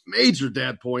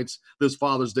dad points this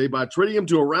Father's Day by treating him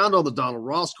to a round on the Donald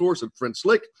Ross course at French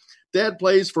Lick. Dad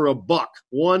plays for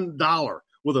 $1,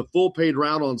 with a full paid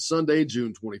round on Sunday,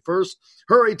 June 21st.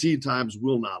 Hurry, tee times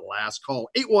will not last.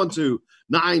 Call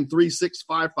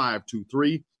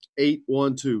 812-936-5523,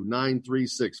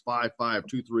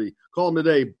 812-936-5523. Call them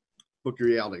today. Book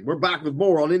your outing. We're back with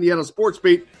more on Indiana Sports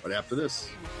Beat right after this.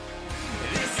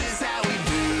 This is how we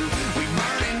do. We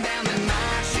burning down the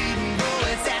night, shooting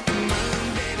bullets at the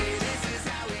moon, baby. This is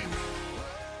how we roll.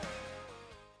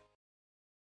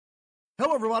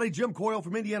 Hello, everybody. Jim Coyle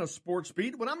from Indiana Sports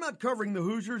Beat. When I'm not covering the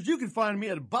Hoosiers, you can find me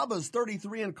at Bubba's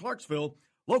 33 in Clarksville,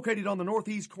 located on the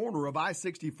northeast corner of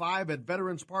I-65 at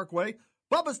Veterans Parkway.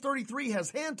 Bubba's 33 has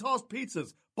hand-tossed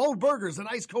pizzas, bold burgers, and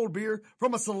ice-cold beer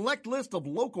from a select list of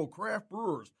local craft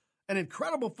brewers. An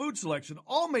incredible food selection,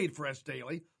 all made fresh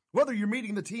daily. Whether you're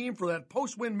meeting the team for that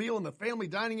post-win meal in the family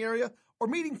dining area or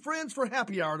meeting friends for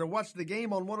happy hour to watch the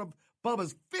game on one of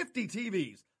Bubba's 50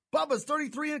 TVs. Bubba's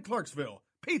 33 in Clarksville.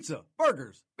 Pizza,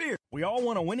 burgers, beer. We all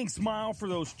want a winning smile for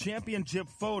those championship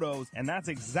photos, and that's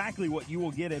exactly what you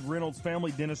will get at Reynolds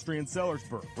Family Dentistry in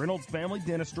Sellersburg. Reynolds Family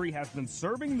Dentistry has been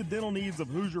serving the dental needs of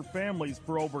Hoosier families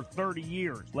for over 30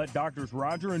 years. Let Doctors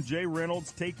Roger and Jay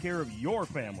Reynolds take care of your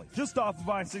family. Just off of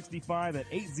I-65 at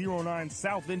 809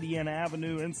 South Indiana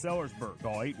Avenue in Sellersburg.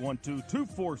 Call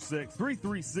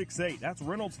 812-246-3368. That's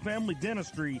Reynolds Family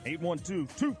Dentistry,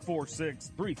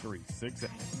 812-246-3368.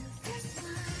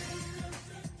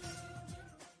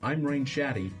 I'm Rain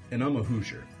Shaddy, and I'm a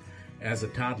Hoosier. As a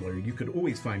toddler, you could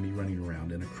always find me running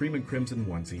around in a cream and crimson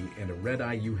onesie and a red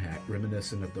IU hat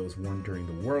reminiscent of those worn during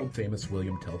the world-famous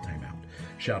William Tell timeout,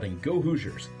 shouting, "Go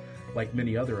Hoosiers!" Like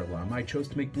many other alum, I chose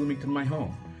to make Bloomington my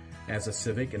home. As a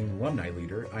civic and alumni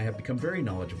leader, I have become very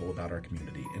knowledgeable about our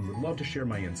community and would love to share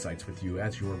my insights with you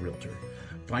as your realtor.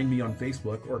 Find me on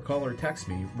Facebook or call or text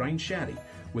me, Ryan Shaddy,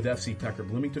 with FC Tucker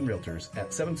Bloomington Realtors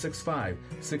at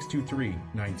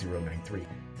 765-623-9093.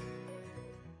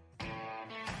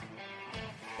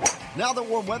 Now that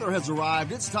warm weather has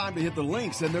arrived, it's time to hit the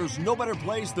links, and there's no better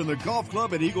place than the Golf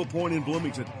Club at Eagle Point in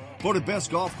Bloomington. Voted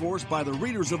best golf course by the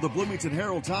readers of the Bloomington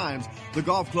Herald-Times, the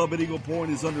Golf Club at Eagle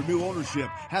Point is under new ownership,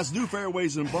 has new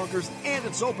fairways and bunkers, and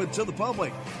it's open to the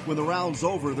public. When the round's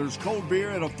over, there's cold beer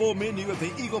and a full menu at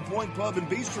the Eagle Point Pub and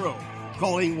Bistro.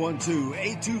 Call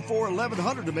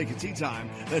 812-824-1100 to make a tee time.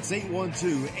 That's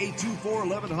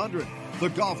 812-824-1100. The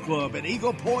Golf Club at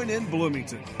Eagle Point in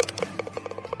Bloomington.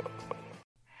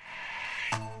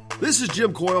 This is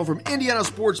Jim Coyle from Indiana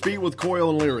Sports Beat with Coyle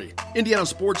and Leary. Indiana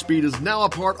Sports Beat is now a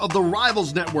part of the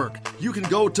Rivals Network. You can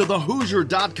go to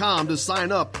thehoosier.com to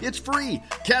sign up. It's free.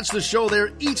 Catch the show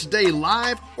there each day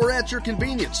live or at your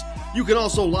convenience. You can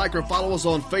also like or follow us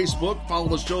on Facebook, follow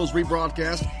the show's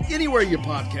rebroadcast anywhere you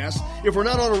podcast. If we're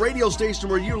not on a radio station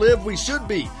where you live, we should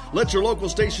be. Let your local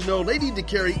station know they need to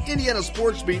carry Indiana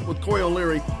Sports Beat with Coyle and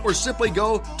Leary, or simply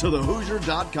go to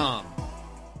thehoosier.com.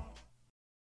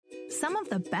 Some of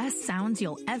the best sounds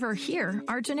you'll ever hear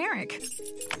are generic,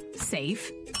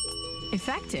 safe,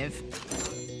 effective,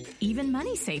 even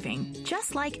money-saving,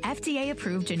 just like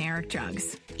FDA-approved generic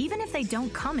drugs. Even if they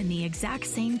don't come in the exact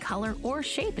same color or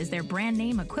shape as their brand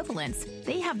name equivalents,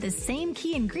 they have the same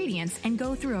key ingredients and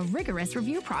go through a rigorous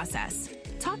review process.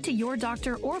 Talk to your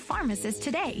doctor or pharmacist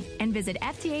today and visit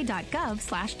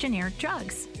fda.gov/generic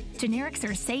drugs. Generics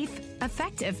are safe,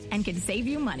 effective, and can save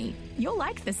you money. You'll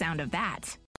like the sound of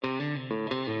that. Hey,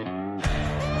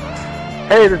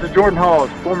 this is Jordan Halls,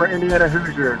 former Indiana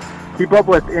Hoosier. Keep up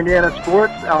with Indiana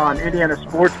sports on Indiana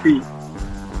Sports Beat.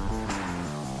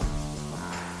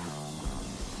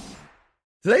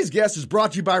 Today's guest is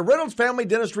brought to you by Reynolds Family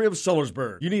Dentistry of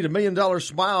Sellersburg. You need $1 million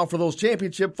smile for those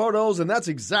championship photos, and that's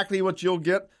exactly what you'll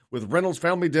get with Reynolds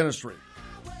Family Dentistry.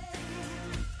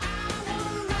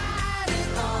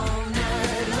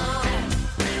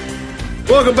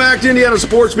 Welcome back to Indiana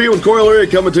Sports Beat with Coyle Leary,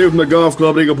 coming to you from the Golf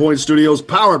Club at Eagle Point Studios,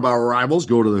 powered by Rivals.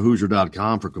 Go to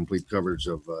thehoosier.com for complete coverage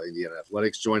of Indiana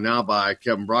athletics. Joined now by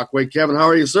Kevin Brockway. Kevin, how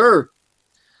are you, sir?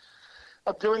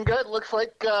 I'm doing good. Looks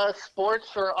like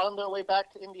sports are on their way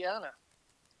back to Indiana.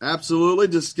 Absolutely.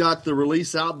 Just got the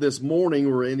release out this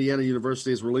morning where Indiana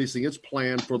University is releasing its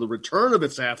plan for the return of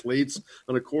its athletes.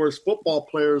 And, of course, football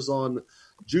players on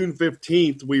June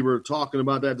 15th. We were talking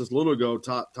about that just a little ago.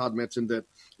 Todd mentioned that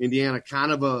Indiana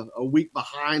kind of a week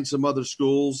behind some other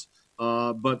schools,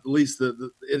 but at least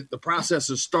the process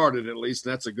has started, at least.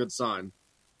 That's a good sign.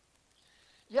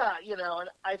 Yeah, and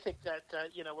I think that,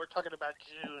 we're talking about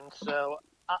June, so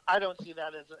I don't see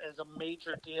that as a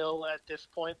major deal at this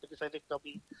point, because I think there'll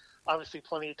be obviously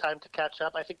plenty of time to catch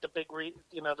up. I think the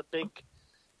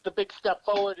big step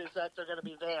forward is that they're going to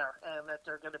be there and that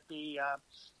they're going to be,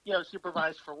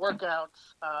 supervised for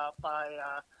workouts by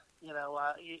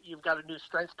you've got a new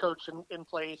strength coach in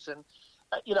place, and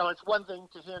it's one thing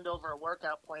to hand over a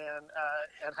workout plan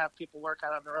and have people work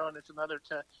out on their own. It's another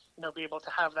to be able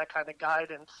to have that kind of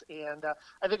guidance. And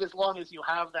I think as long as you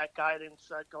have that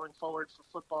guidance going forward for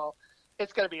football,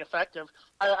 it's going to be effective.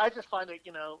 I just find it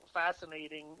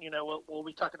fascinating. We'll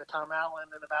be talking to Tom Allen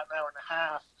in about an hour and a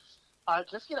half.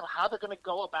 Just how they're going to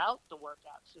go about the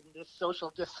workouts and this social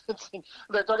distancing.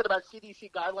 They're talking about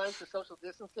CDC guidelines for social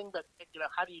distancing, but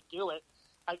how do you do it?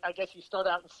 I guess you start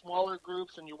out in smaller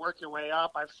groups and you work your way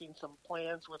up. I've seen some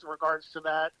plans with regards to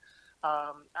that.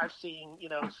 I've seen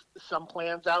some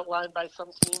plans outlined by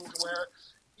some teams where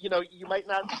you might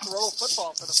not throw a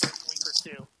football for the first week or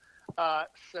two.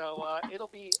 So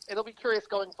it'll be curious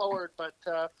going forward, but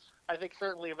I think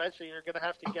certainly eventually you're going to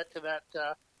have to get to that.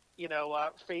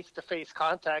 Face-to-face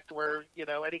contact where,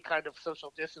 any kind of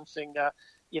social distancing,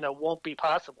 won't be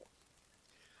possible.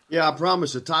 Yeah, I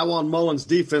promise you, Taiwan Mullins'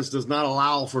 defense does not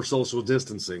allow for social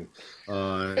distancing,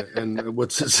 and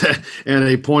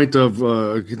a point of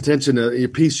contention. A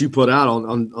piece you put out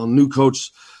on new coach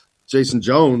Jason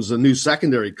Jones, the new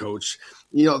secondary coach.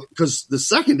 Because the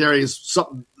secondary is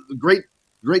something great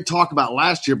talk about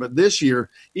last year, but this year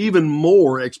even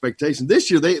more expectation. This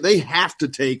year they have to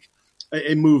take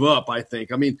a move up. I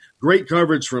think. I mean, great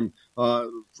coverage from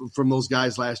those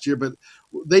guys last year, but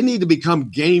they need to become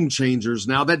game changers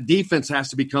now. That defense has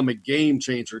to become a game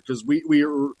changer because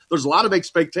there's a lot of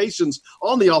expectations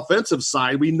on the offensive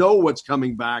side. We know what's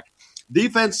coming back.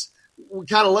 Defense, we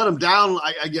kind of let them down,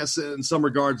 I guess, in some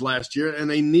regards last year, and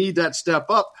they need that step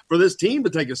up. For this team to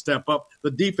take a step up,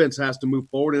 the defense has to move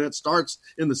forward, and it starts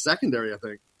in the secondary, I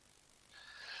think.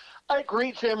 I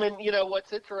agree, Jim. And,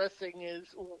 what's interesting is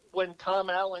when Tom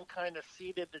Allen kind of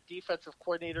ceded the defensive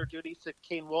coordinator duties to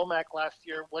Kane Womack last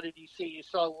year, what did you see? You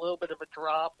saw a little bit of a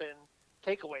drop in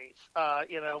takeaways,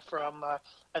 from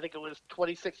I think it was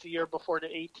 26 a year before to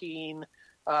 18,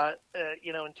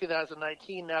 in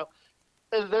 2019. Now,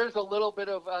 there's a little bit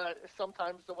of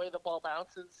sometimes the way the ball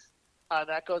bounces,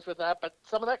 that goes with that, but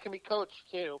some of that can be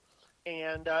coached too.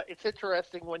 And it's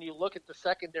interesting when you look at the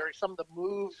secondary, some of the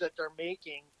moves that they're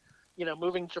making,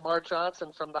 moving Jamar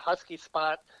Johnson from the Husky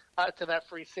spot to that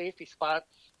free safety spot.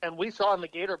 And we saw in the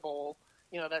Gator Bowl,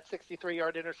 that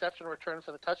 63-yard interception return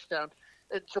for the touchdown.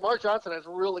 Jamar Johnson has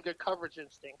really good coverage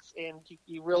instincts, and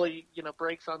he really,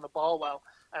 breaks on the ball well.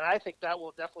 And I think that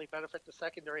will definitely benefit the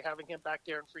secondary, having him back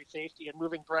there in free safety and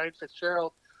moving Brian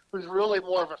Fitzgerald, who's really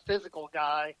more of a physical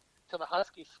guy, to the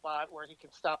Husky spot where he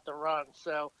can stop the run.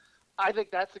 So I think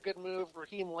that's a good move.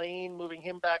 Raheem Lane, moving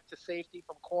him back to safety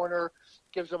from corner,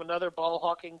 gives him another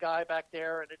ball-hawking guy back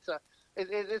there. And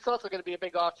it's also going to be a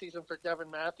big offseason for Devin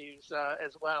Matthews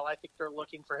as well. I think they're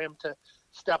looking for him to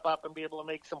step up and be able to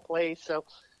make some plays. So,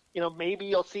 maybe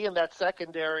you'll see in that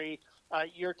secondary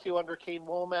year two under Kane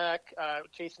Womack,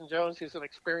 Jason Jones, who's an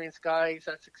experienced guy. He's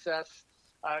had success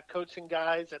coaching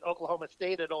guys at Oklahoma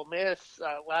State, at Ole Miss,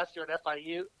 last year at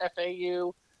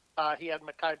FAU. He had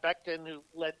Mekhi Becton, who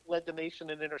led the nation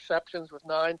in interceptions with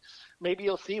 9. Maybe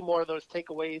you'll see more of those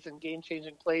takeaways and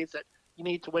game-changing plays that you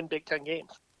need to win Big Ten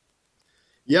games.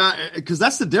 Yeah, because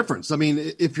that's the difference. I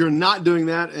mean, if you're not doing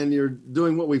that and you're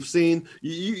doing what we've seen,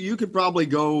 you could probably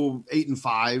go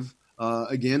 8-5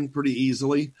 again pretty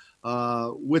easily,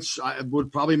 which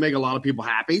would probably make a lot of people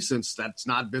happy since that's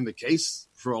not been the case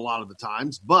for a lot of the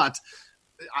times. But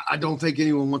I don't think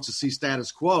anyone wants to see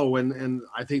status quo, and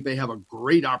I think they have a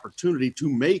great opportunity to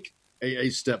make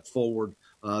a step forward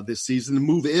this season and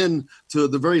move in to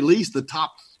the very least the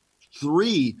top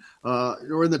 3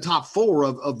 or in the top 4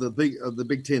 of the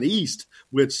Big Ten East,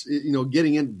 which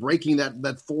getting in, breaking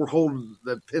that 4 hold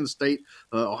that Penn State,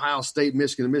 Ohio State,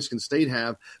 Michigan, and Michigan State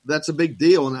have. That's a big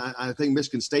deal, and I think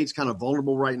Michigan State's kind of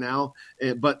vulnerable right now,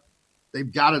 but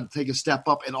they've got to take a step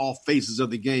up in all phases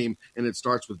of the game, and it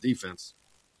starts with defense.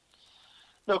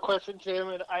 No question, Jim,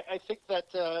 and I think that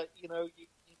you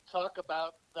talk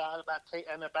about that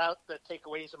about the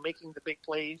takeaways and making the big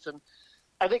plays, and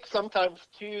I think sometimes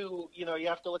too, you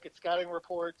have to look at scouting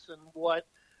reports and what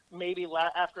maybe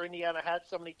after Indiana had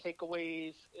so many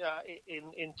takeaways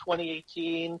in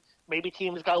 2018, maybe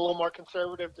teams got a little more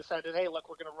conservative, decided, hey, look,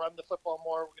 we're going to run the football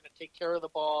more, we're going to take care of the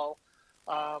ball,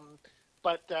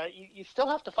 but you still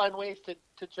have to find ways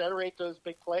to generate those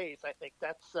big plays. I think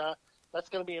that's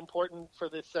going to be important for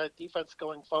this defense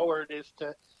going forward, is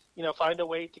to, find a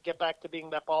way to get back to being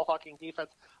that ball-hawking defense.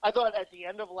 I thought at the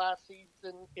end of last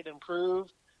season it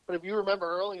improved, but if you remember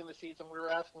early in the season, we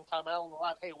were asking Tom Allen a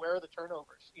lot, hey, where are the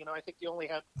turnovers? I think you only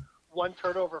had 1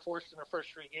 turnover forced in the first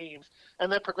 3 games,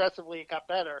 and then progressively it got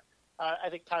better. I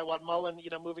think Taiwan Mullen,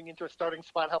 moving into a starting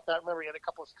spot helped that. Remember, he had a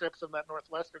couple of strips in that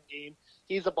Northwestern game.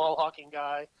 He's a ball-hawking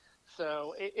guy.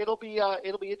 So it'll be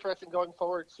interesting going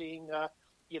forward, seeing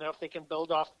if they can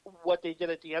build off what they did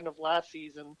at the end of last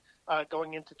season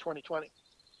going into 2020.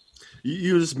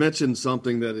 You just mentioned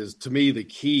something that is, to me, the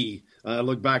key. I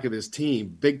look back at this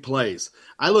team, big plays.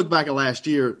 I look back at last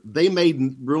year, they made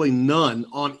really none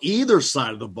on either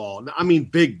side of the ball. I mean,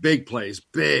 big plays,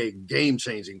 big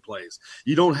game-changing plays.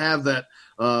 You don't have that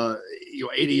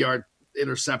 80-yard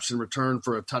interception return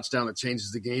for a touchdown that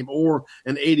changes the game, or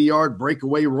an 80-yard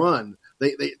breakaway run.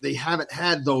 They haven't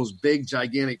had those big,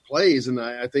 gigantic plays, and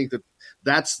I think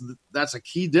that's a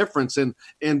key difference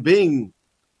in being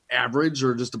average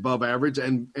or just above average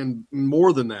and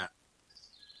more than that.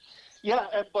 Yeah,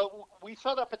 but we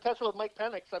saw that potential with Mike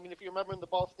Penix. I mean, if you remember in the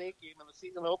Ball State game in the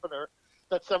season opener,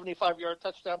 that 75-yard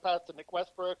touchdown pass to Nick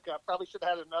Westbrook, probably should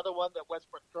have had another one that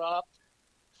Westbrook dropped.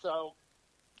 So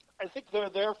I think they're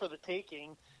there for the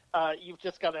taking. You've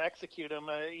just got to execute them.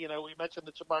 We mentioned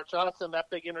the Jamar Johnson, that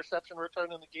big interception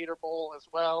return in the Gator Bowl as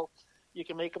well. You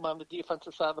can make them on the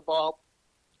defensive side of the ball.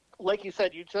 Like you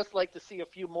said, you'd just like to see a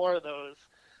few more of those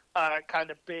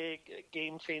kind of big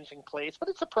game-changing plays. But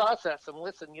it's a process. And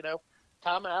listen,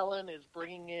 Tom Allen is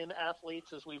bringing in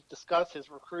athletes, as we've discussed. His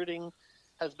recruiting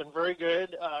has been very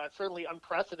good, certainly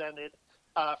unprecedented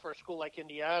for a school like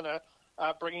Indiana,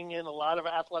 bringing in a lot of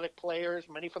athletic players,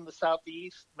 many from the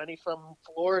Southeast, many from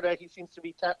Florida. He seems to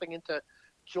be tapping into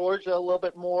Georgia a little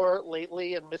bit more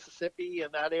lately, and Mississippi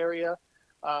and that area.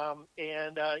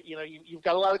 You've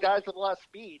got a lot of guys with a lot of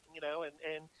speed,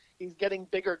 and he's getting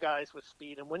bigger guys with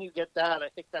speed. And when you get that, I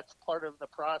think that's part of the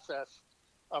process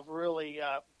of really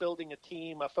building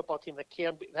a football team that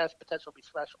has potential to be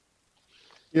special.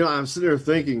 I'm sitting there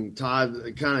thinking, Todd,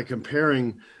 kind of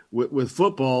comparing with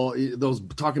football,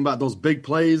 talking about those big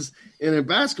plays, and in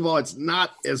basketball, it's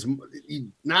not as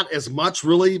much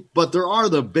really, but there are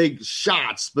the big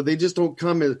shots, but they just don't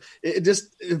come in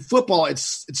football.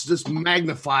 It's just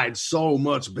magnified so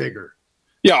much bigger.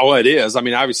 Yeah, well, it is. I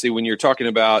mean, obviously, when you're talking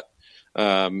about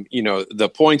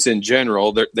the points in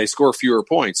general, they score fewer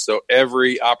points, so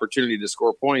every opportunity to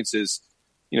score points is,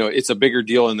 it's a bigger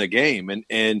deal in the game,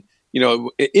 and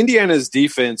Indiana's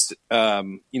defense,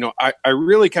 I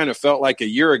really kind of felt like a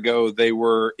year ago they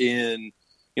were in,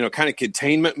 kind of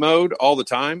containment mode all the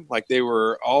time. Like they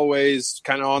were always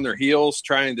kind of on their heels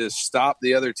trying to stop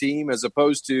the other team, as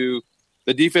opposed to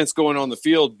the defense going on the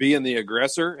field, being the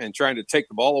aggressor and trying to take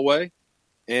the ball away.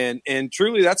 And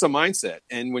truly that's a mindset.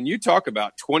 And when you talk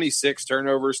about 26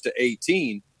 turnovers to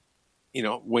 18,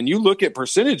 when you look at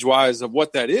percentage wise of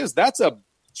what that is, that's a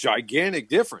gigantic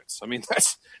difference. I mean,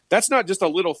 that's not just a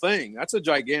little thing. That's a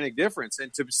gigantic difference.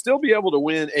 And to still be able to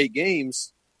win 8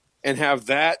 games and have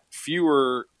that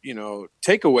fewer,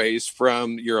 takeaways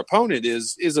from your opponent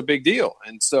is a big deal.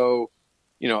 And so,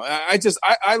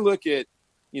 I look at,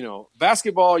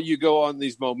 basketball, you go on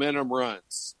these momentum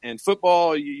runs, and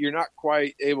football, you're not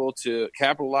quite able to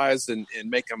capitalize and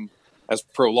make them as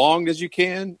prolonged as you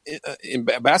can. In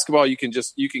basketball, you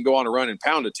can go on a run and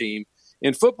pound a team.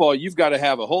 In football, you've got to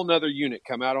have a whole nother unit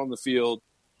come out on the field.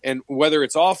 And whether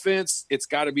it's offense, it's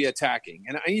got to be attacking.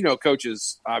 And,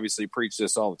 coaches obviously preach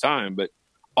this all the time, but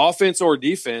offense or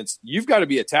defense, you've got to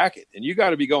be attacking and you got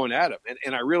to be going at them.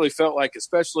 And I really felt like,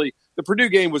 especially the Purdue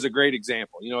game was a great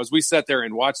example. As we sat there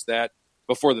and watched that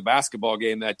before the basketball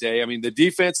game that day, I mean, the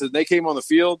defense, as they came on the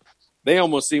field, they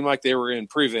almost seemed like they were in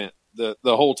prevent the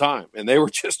whole time. And they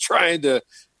were just trying to,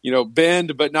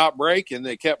 bend but not break, and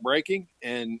they kept breaking,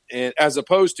 and as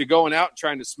opposed to going out and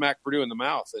trying to smack Purdue in the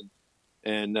mouth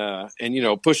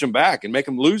and push them back and make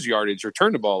them lose yardage or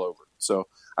turn the ball over. So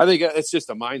I think it's just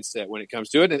a mindset when it comes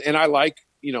to it. And I like,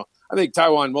 I think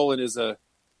Tywan Mullen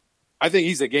I think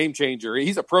he's a game changer.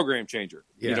 He's a program changer.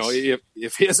 Yes.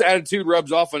 If his attitude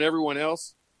rubs off on everyone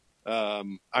else,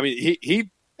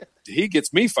 he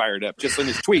gets me fired up just in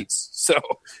his tweets. So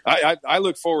I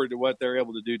look forward to what they're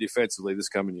able to do defensively this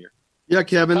coming year. Yeah,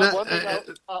 Kevin. One thing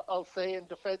I'll say in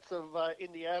defense of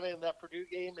Indiana in that Purdue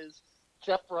game is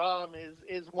Jeff Brom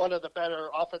is one of the better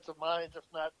offensive minds, if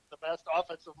not the best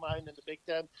offensive mind in the Big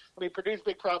Ten. I mean, Purdue's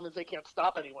big problem is they can't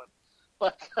stop anyone,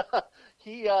 but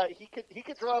he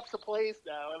could draw up some plays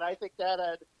now, and I think that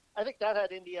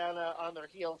had Indiana on their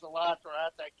heels a lot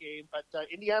throughout that game. But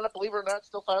Indiana, believe it or not,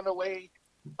 still found a way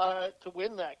to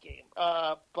win that game.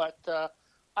 But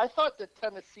I thought the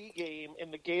Tennessee game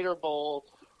in the Gator Bowl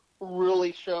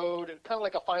really showed, kind of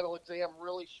like a final exam,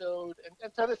 really showed.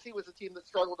 And Tennessee was a team that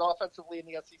struggled offensively in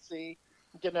the SEC,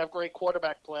 didn't have great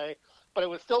quarterback play, but it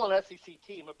was still an SEC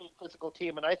team, a big physical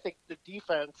team. And I think the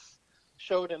defense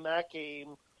showed in that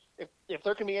game, if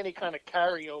there can be any kind of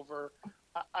carryover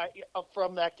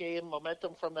from that game,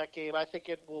 momentum from that game, I think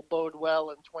it will bode well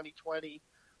in 2020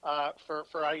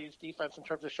 for IU's defense in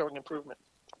terms of showing improvement.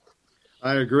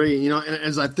 I agree. And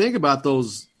as I think about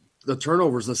the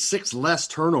turnovers, the 6 less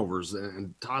turnovers,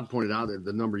 and Todd pointed out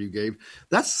the number you gave,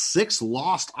 that's 6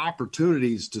 lost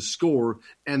opportunities to score,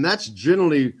 and that's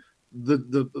generally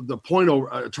the point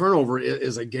over turnover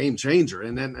is a game changer,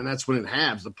 and that's when it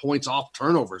halves the points off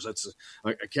turnovers. That's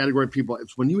a category of people.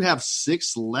 It's when you have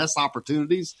 6 less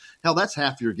opportunities, hell, that's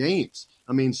half your games.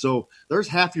 I mean, so there's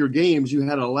half your games you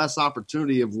had a less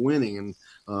opportunity of winning,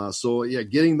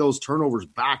 and getting those turnovers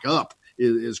back up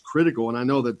is critical. And I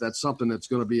know that's something that's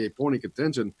going to be a point of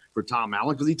contention for Tom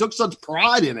Allen because he took such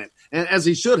pride in it, and as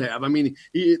he should have. I mean,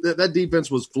 that defense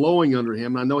was flowing under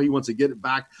him. I know he wants to get it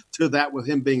back to that with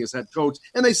him being his head coach,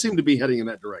 and they seem to be heading in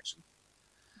that direction.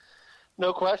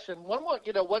 No question. One more,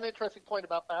 one interesting point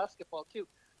about basketball too.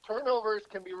 turnovers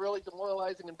can be really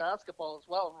demoralizing in basketball as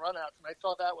well, and runouts. And I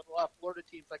saw that with a lot of Florida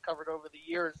teams I covered over the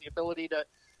years, the ability to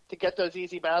get those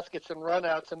easy baskets and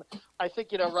runouts. And I think,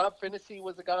 Rob Finney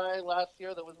was a guy last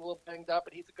year that was a little banged up,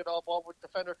 and he's a good all-ball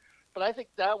defender. But I think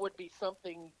that would be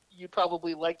something you'd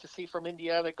probably like to see from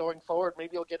Indiana going forward.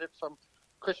 Maybe you'll get it from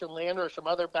Christian Lander or some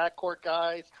other backcourt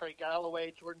guys, Trey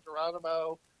Galloway, Jordan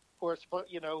Geronimo, who are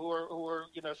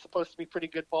supposed to be pretty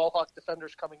good ball hawk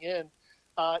defenders coming in.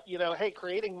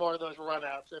 Creating more of those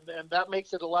runouts, and that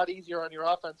makes it a lot easier on your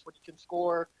offense when you can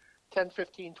score 10,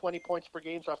 15, 20 points per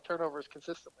game off turnovers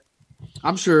consistently.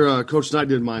 I'm sure Coach Knight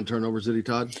didn't mind turnovers, did he,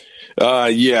 Todd?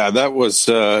 Yeah, that was,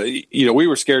 we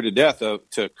were scared to death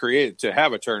to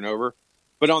have a turnover.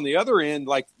 But on the other end,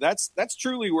 like that's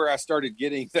truly where I started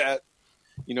getting that,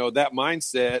 that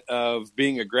mindset of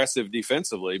being aggressive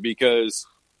defensively, because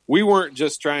we weren't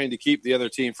just trying to keep the other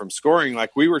team from scoring.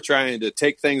 Like, we were trying to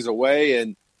take things away,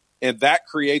 and that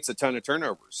creates a ton of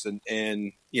turnovers.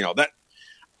 And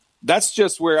that's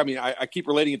just where, I keep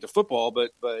relating it to football,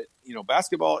 but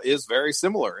basketball is very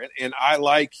similar. And I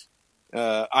like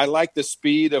the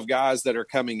speed of guys that are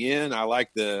coming in. I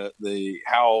like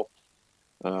how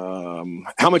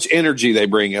much energy they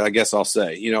bring, I guess I'll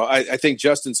say. I think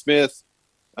Justin Smith,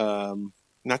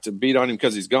 not to beat on him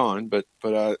because he's gone, but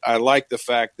I like the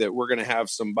fact that we're going to have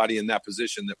somebody in that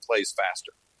position that plays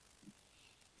faster.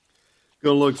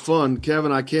 Going to look fun.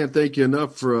 Kevin, I can't thank you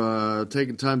enough for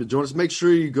taking time to join us. Make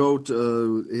sure you go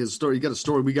to his story. You got a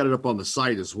story. We got it up on the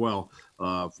site as well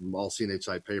from all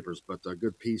CNHI papers, but a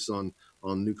good piece on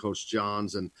new Coach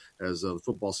Johns and as the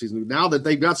football season. Now that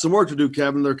they've got some work to do,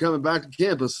 Kevin, they're coming back to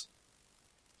campus.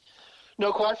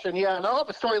 No question, yeah. And I'll have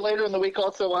a story later in the week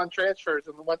also on transfers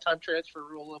and the one-time transfer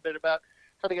rule, a little bit about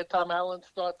trying to get Tom Allen's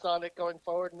thoughts on it going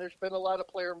forward. And there's been a lot of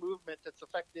player movement that's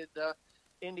affected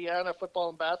Indiana football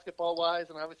and basketball-wise,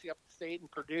 and obviously upstate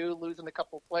and Purdue losing a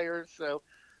couple of players. So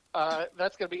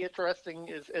that's going to be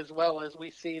interesting as well as we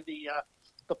see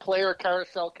the player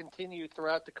carousel continue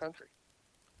throughout the country.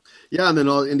 Yeah, and then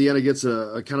Indiana gets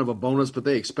a kind of a bonus, but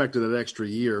they expected an extra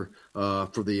year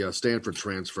for the Stanford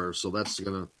transfer, so that's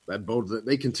that bode that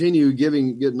they continue get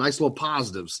nice little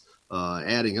positives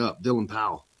adding up. Dylan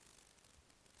Powell,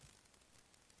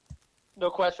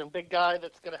 no question, big guy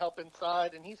that's going to help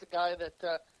inside, and he's a guy that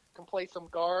can play some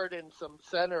guard and some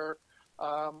center.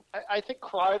 I think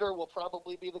Kreider will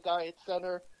probably be the guy at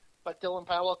center, but Dylan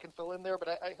Powell can fill in there.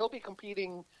 But he'll be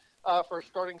competing for a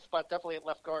starting spot, definitely at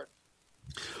left guard.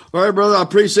 All right, brother. I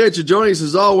appreciate you joining us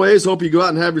as always. Hope you go out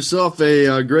and have yourself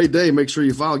a great day. Make sure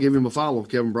you give him a follow,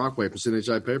 Kevin Brockway from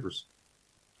CNHI Papers.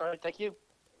 All right, thank you.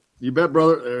 You bet,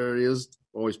 brother. There he is.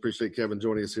 Always appreciate Kevin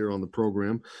joining us here on the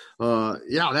program.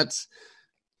 That's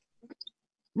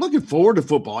looking forward to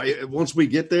football. Once we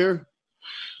get there,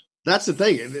 that's the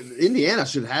thing. Indiana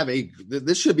should have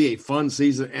this should be a fun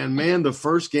season. And man, the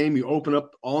first game you open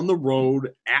up on the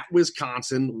road at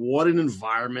Wisconsin. What an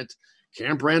environment.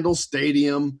 Camp Randall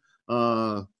Stadium.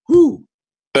 Look,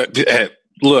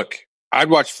 I'd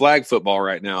watch flag football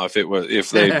right now if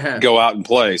they go out and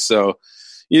play. So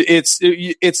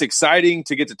it's exciting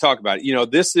to get to talk about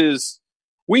it.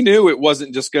 We knew it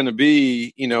wasn't just going to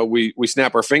be, we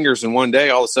snap our fingers and one day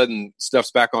all of a sudden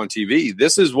stuff's back on TV.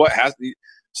 This is what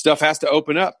stuff has to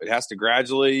open up. It has to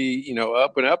gradually,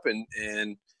 open up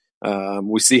and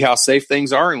we see how safe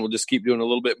things are, and we'll just keep doing a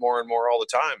little bit more and more all the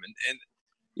time. And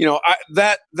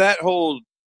that whole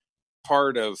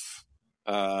part of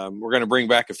we're going to bring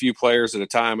back a few players at a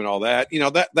time and all that,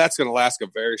 that's going to last a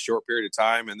very short period of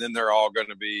time. And then they're all going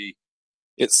to be,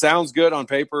 it sounds good on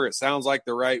paper. It sounds like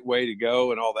the right way to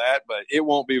go and all that, but it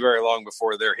won't be very long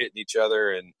before they're hitting each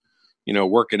other and,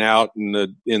 working out in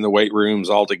the weight rooms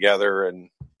all together. And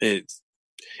it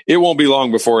won't be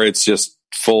long before it's just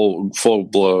full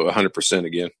blow 100%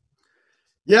 again.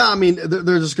 Yeah,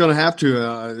 they're just going to have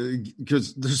to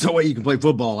because there's no way you can play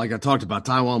football. Like I talked about,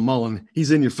 Tywan Mullen,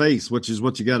 he's in your face, which is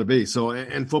what you got to be. So,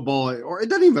 and football, or it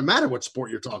doesn't even matter what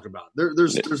sport you're talking about.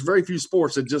 There's very few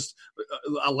sports that just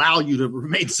allow you to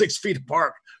remain 6 feet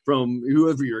apart from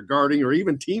whoever you're guarding or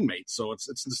even teammates. So it's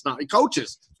just not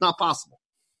coaches. It's not possible.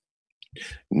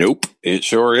 Nope, it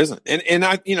sure isn't. And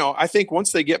I think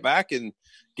once they get back and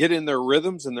get in their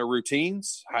rhythms and their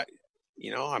routines,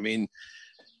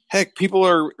 heck, people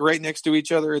are right next to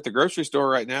each other at the grocery store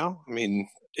right now.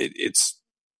 It's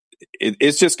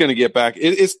just going to get back.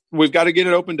 We've got to get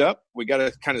it opened up. We got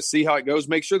to kind of see how it goes.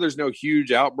 Make sure there's no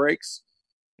huge outbreaks,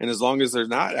 and as long as there's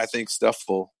not, I think stuff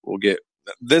will get.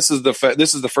 This is the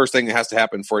first thing that has to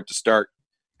happen for it to start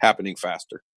happening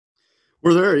faster.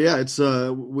 We're there, yeah. It's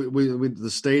the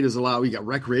state is allowed. We got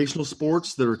recreational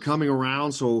sports that are coming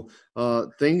around, so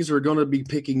things are going to be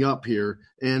picking up here.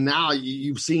 And now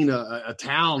you've seen a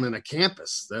town and a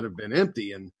campus that have been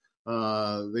empty, and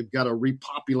they've got to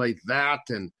repopulate that.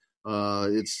 And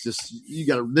it's just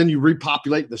you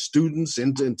repopulate the students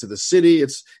into the city.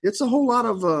 It's a whole lot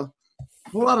of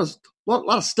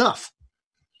stuff.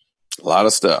 A lot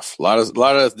of stuff, a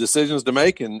lot of decisions to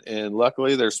make, and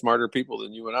luckily there's smarter people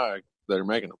than you and I that are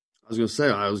making them. I was going to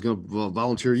say, I was going to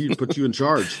volunteer you to put you in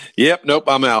charge. Yep. Nope.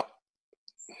 I'm out.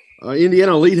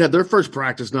 Indiana Elite had their first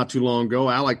practice not too long ago.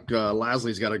 Alec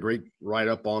Lasley's got a great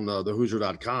write-up on the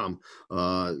Hoosier.com.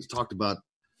 He's talked about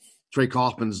Trey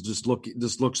Kaufman's just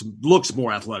looks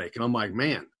more athletic. And I'm like,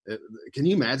 man, can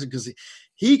you imagine? Because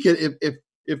he can, if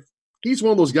he's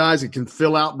one of those guys that can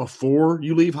fill out before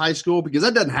you leave high school, because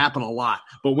that doesn't happen a lot.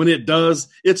 But when it does,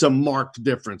 it's a marked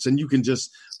difference. And you can just,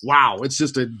 wow, it's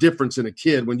just a difference in a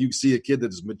kid when you see a kid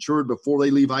that is matured before they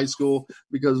leave high school,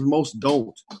 because most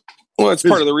don't. Well, it's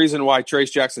part of the reason why Trace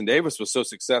Jackson Davis was so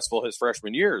successful his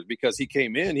freshman year, because he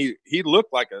came in, he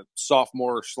looked like a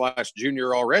sophomore /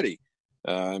 junior already.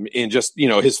 And just,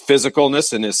 his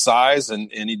physicalness and his size, and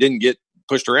he didn't get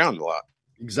pushed around a lot.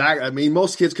 Exactly. I mean,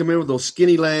 most kids come in with those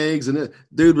skinny legs, and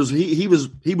dude was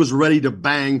ready to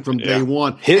bang from day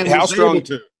one.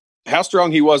 How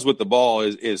strong he was with the ball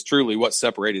is truly what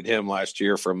separated him last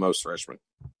year from most freshmen.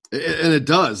 And it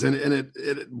does, and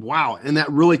it wow, and that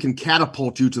really can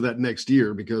catapult you to that next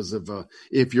year, because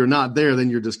if you're not there, then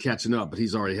you're just catching up. But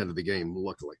he's already ahead of the game,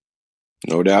 luckily.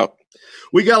 No doubt.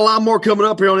 We got a lot more coming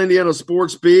up here on Indiana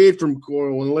Sports Beat from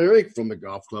Coyle and Lyric from the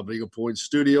Golf Club at Eagle Point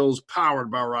Studios,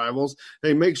 powered by Rivals.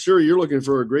 Hey, make sure you're looking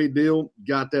for a great deal.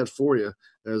 Got that for you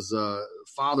as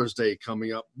Father's Day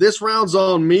coming up. This round's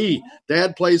on me.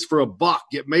 Dad plays for $1.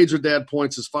 Get major dad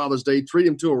points as Father's Day. Treat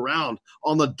him to a round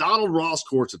on the Donald Ross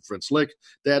course at French Lick.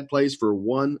 Dad plays for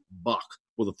 $1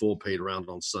 with a full paid round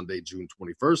on Sunday, June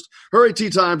 21st. Hurry, tee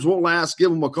times won't last.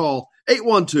 Give him a call,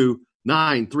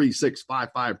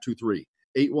 812-936-5523.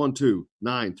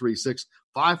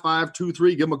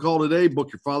 812-936-5523. Give them a call today.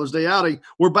 Book your Father's Day outing.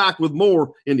 We're back with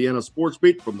more Indiana Sports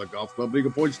Beat from the Golf Club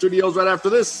Eagle Point Studios right after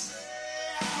this.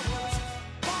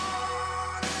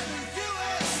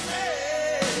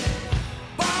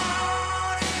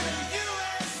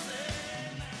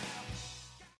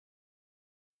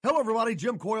 Hello, everybody.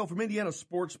 Jim Coyle from Indiana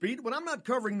Sports Beat. When I'm not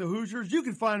covering the Hoosiers, you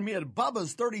can find me at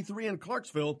Bubba's 33 in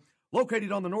Clarksville,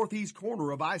 located on the northeast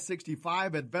corner of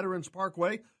I-65 at Veterans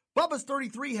Parkway. Bubba's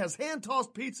 33 has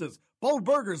hand-tossed pizzas, bold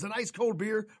burgers, and ice-cold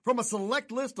beer from a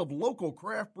select list of local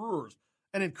craft brewers.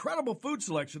 An incredible food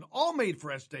selection, all made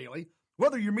fresh daily.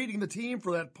 Whether you're meeting the team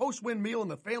for that post-win meal in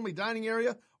the family dining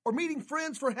area or meeting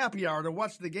friends for happy hour to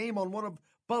watch the game on one of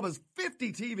Bubba's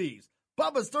 50 TVs.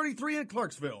 Bubba's 33 in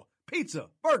Clarksville. Pizza,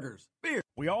 burgers, beer.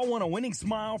 We all want a winning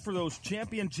smile for those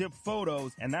championship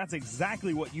photos, and that's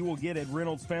exactly what you will get at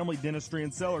Reynolds Family Dentistry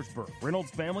in Sellersburg.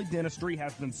 Reynolds Family Dentistry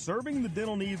has been serving the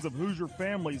dental needs of Hoosier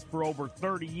families for over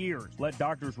 30 years. Let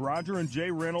Doctors Roger and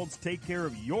Jay Reynolds take care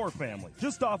of your family.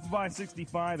 Just off of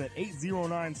I-65 at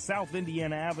 809 South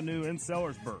Indiana Avenue in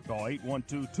Sellersburg. Call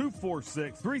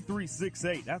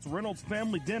 812-246-3368. That's Reynolds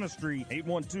Family Dentistry,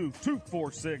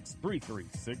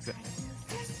 812-246-3368.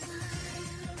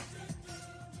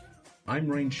 I'm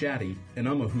Rain Shaddy, and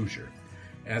I'm a Hoosier.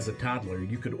 As a toddler,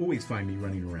 you could always find me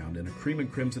running around in a cream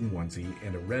and crimson onesie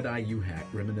and a red IU hat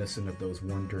reminiscent of those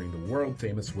worn during the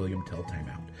world-famous William Tell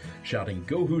timeout, shouting,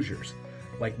 "Go Hoosiers!"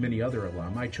 Like many other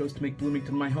alum, I chose to make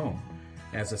Bloomington my home.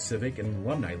 As a civic and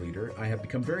alumni leader, I have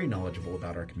become very knowledgeable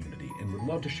about our community and would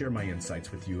love to share my insights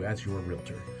with you as your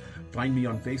realtor. Find me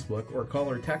on Facebook or call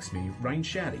or text me, Ryan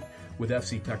Shaddy, with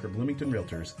FC Tucker Bloomington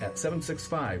Realtors at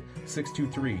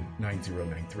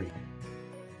 765-623-9093.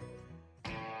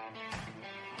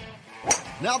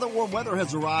 Now that warm weather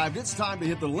has arrived, it's time to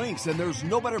hit the links, and there's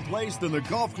no better place than the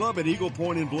Golf Club at Eagle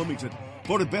Point in Bloomington.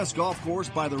 Voted best golf course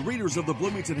by the readers of the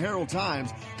Bloomington Herald-Times,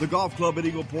 the Golf Club at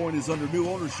Eagle Point is under new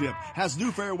ownership, has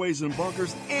new fairways and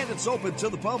bunkers, and it's open to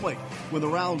the public. When the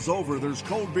round's over, there's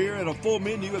cold beer and a full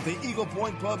menu at the Eagle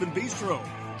Point Pub and Bistro.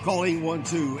 Call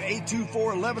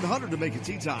 812-824-1100 to make a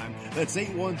tee time. That's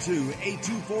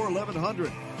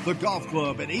 812-824-1100. The Golf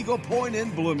Club at Eagle Point in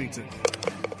Bloomington.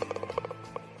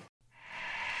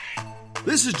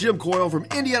 This is Jim Coyle from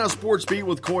Indiana Sports Beat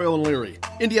with Coyle and Leary.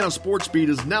 Indiana Sports Beat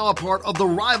is now a part of the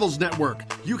Rivals Network.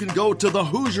 You can go to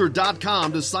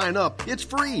thehoosier.com to sign up. It's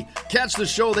free. Catch the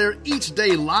show there each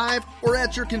day live or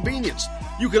at your convenience.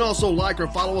 You can also like or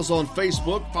follow us on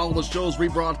Facebook, follow the show's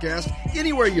rebroadcast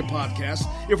anywhere you podcast.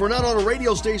 If we're not on a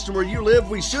radio station where you live,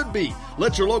 we should be.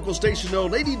 Let your local station know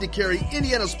they need to carry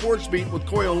Indiana Sports Beat with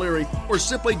Coyle and Leary, or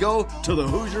simply go to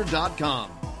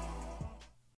thehoosier.com.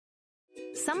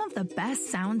 Some of the best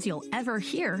sounds you'll ever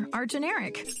hear are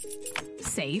generic,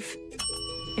 safe,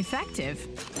 effective,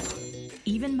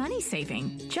 even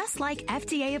money-saving, just like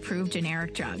FDA-approved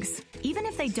generic drugs. Even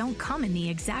if they don't come in the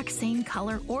exact same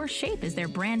color or shape as their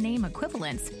brand name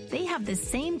equivalents, they have the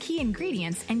same key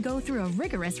ingredients and go through a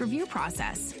rigorous review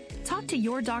process. Talk to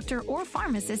your doctor or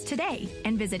pharmacist today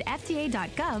and visit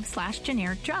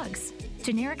fda.gov/generic drugs.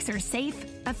 Generics are safe,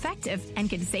 effective, and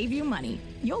can save you money.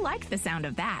 You'll like the sound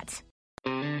of that.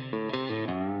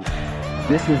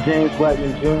 This is James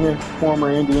Blackman Jr.,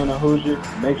 former Indiana Hoosier.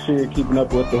 Make sure you're keeping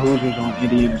up with the Hoosiers on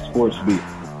Indiana Sports Beat.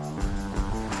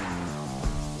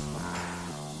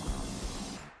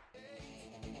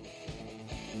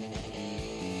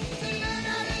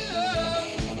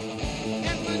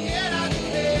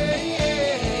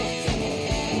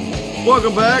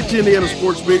 Welcome back to Indiana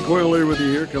Sports Beat. Coyle Leary with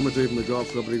you here, coming to you from the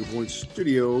Golf Club at Eagle Point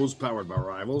Studios, powered by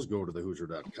Rivals. Go to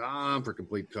thehoosier.com for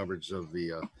complete coverage of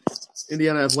the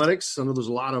Indiana Athletics. I know there's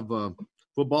a lot of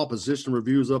football position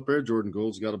reviews up there. Jordan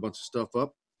Gould's got a bunch of stuff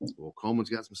up. Well, Coleman's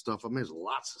got some stuff up. There's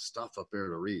lots of stuff up there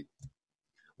to read.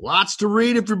 Lots to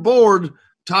read if you're bored.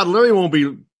 Todd Leary won't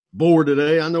be bored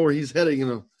today. I know where he's heading in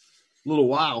a little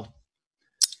while.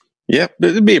 Yep,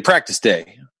 it'd be a practice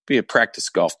day. Be a practice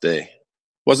golf day.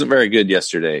 Wasn't very good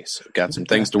yesterday, so got some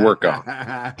things to work on.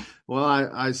 Well,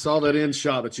 I saw that end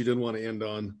shot that you didn't want to end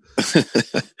on.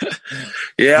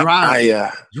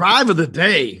 Yeah. Drive of the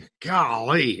day.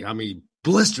 Golly. I mean,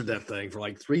 blistered that thing for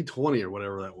like 320 or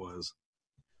whatever that was.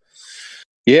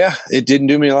 Yeah, it didn't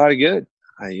do me a lot of good.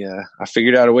 I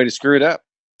figured out a way to screw it up.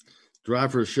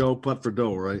 Drive for a show, putt for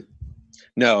dough, right?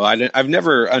 No, I've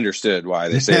never understood why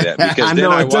they say that. Because I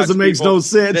know, it doesn't make no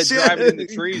sense. That drive in the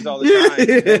trees all the time.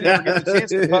 They never get the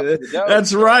chance to putt for the dough.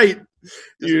 That's right.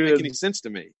 Doesn't make any sense to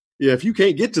me. Yeah, if you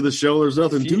can't get to the show, there's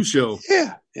nothing to show.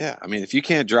 Yeah. I mean, if you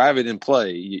can't drive it and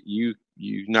play, you're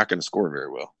not going to score very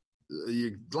well.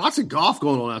 Lots of golf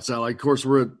going on outside. Like, of course,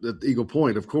 we're at Eagle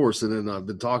Point, of course, and then I've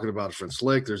been talking about French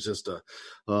Lick. There's just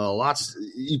lots.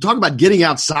 You talk about getting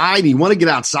outside. You want to get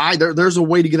outside. There's a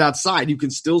way to get outside. You can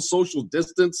still social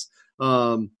distance.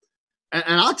 And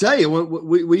I'll tell you, when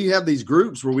we have these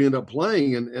groups where we end up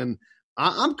playing, and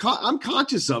I'm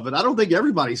conscious of it. I don't think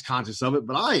everybody's conscious of it,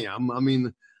 but I am. I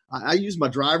mean, I use my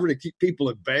driver to keep people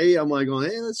at bay. I'm like going,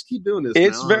 hey, let's keep doing this.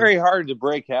 It's very hard to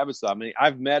break habits. I mean,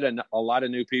 I've met a lot of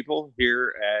new people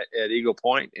here at Eagle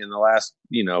Point in the last,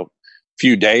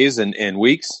 few days and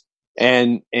weeks.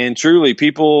 And truly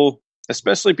people,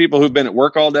 especially people who've been at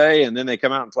work all day and then they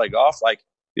come out and play golf, like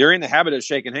they're in the habit of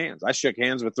shaking hands. I shook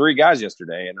hands with 3 guys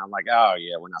yesterday and I'm like, oh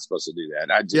yeah, we're not supposed to do that.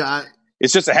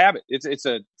 It's just a habit. It's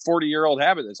a 40-year-old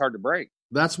habit that's hard to break.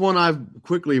 That's one I've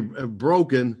quickly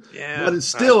broken. Yeah, but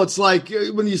it's like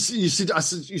when you see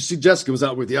Jessica was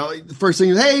out with you. The first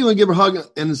thing is, hey, you want to give her a hug?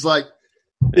 And it's like,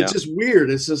 it's just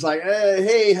weird. It's just like,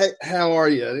 hey, how are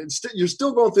you? You're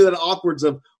still going through that awkward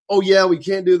of, oh yeah, we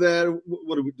can't do that.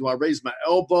 What do I raise my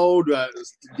elbow? Do I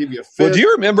give you a fist? Well, do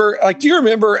you remember?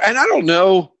 And I don't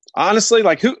know, honestly,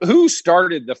 like who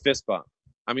started the fist bump?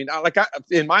 I mean,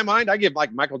 in my mind, I give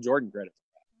like Michael Jordan credit.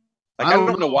 Like, I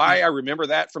don't know why I remember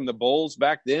that from the Bulls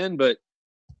back then, but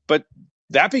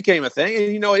that became a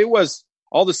thing. And, it was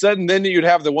all of a sudden, then you'd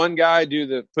have the one guy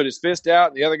put his fist out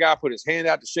and the other guy put his hand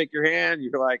out to shake your hand.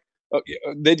 You're like,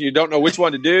 then you don't know which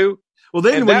one to do. Well,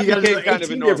 then when you got kind of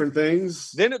different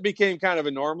things, then it became kind of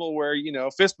a normal where,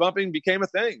 fist bumping became a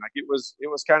thing. Like it was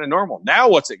kind of normal. Now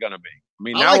what's it going to be? I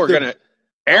mean, now we're going to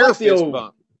fist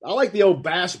bump. I like the old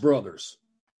Bash Brothers,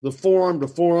 the forearm to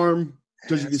forearm.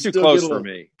 It's too close for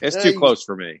me. It's too close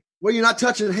for me. Well, you're not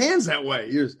touching hands that way.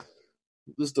 You're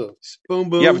just a boom,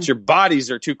 boom. Yeah, but your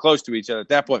bodies are too close to each other at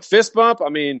that point. Fist bump, I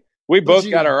mean, we both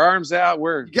got our arms out.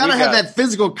 You got to have that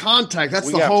physical contact.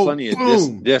 That's the whole plenty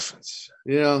of difference.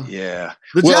 Yeah. Yeah.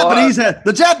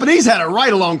 The Japanese had it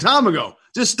right a long time ago.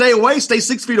 Just stay away, stay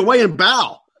 6 feet away and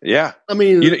bow. Yeah. I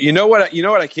mean, you know what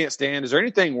I can't stand? Is there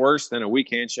anything worse than a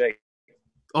weak handshake?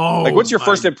 Oh, like what's your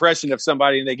first impression of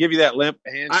somebody and they give you that limp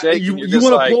handshake? You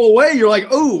want to pull away. You're like,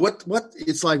 oh, what?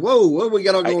 It's like, whoa, what we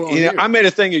got going on here? I made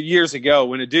a thing years ago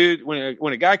when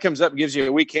a guy comes up and gives you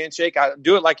a weak handshake, I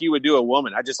do it like you would do a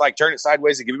woman. I just like turn it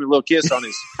sideways and give him a little kiss on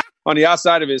his on the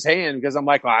outside of his hand because I'm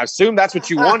like, well, I assume that's what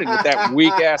you wanted with that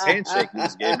weak ass handshake you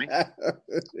just gave me.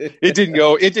 It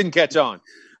didn't catch on.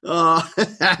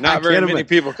 Not very many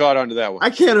people caught on to that one. I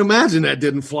can't imagine that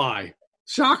didn't fly.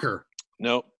 Shocker.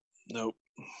 Nope.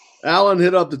 Alan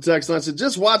hit up the text and I said,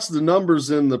 just watch the numbers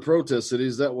in the protest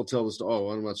cities. That will tell us. Oh,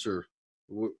 I'm not sure.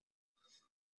 Well,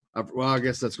 I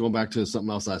guess that's going back to something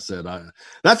else I said.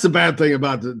 That's the bad thing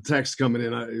about the text coming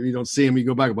in. You don't see them. You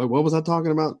go back. What was I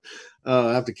talking about?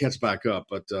 I have to catch back up.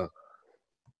 But,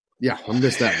 yeah, I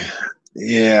missed that one.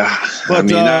 Yeah. But, I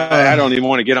mean, I don't even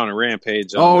want to get on a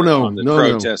rampage on the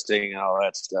protesting and all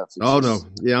that stuff. No.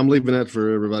 Yeah, I'm leaving that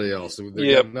for everybody else.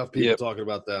 There's enough people talking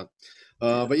about that.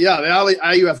 But yeah, the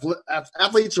IU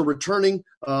athletes are returning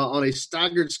on a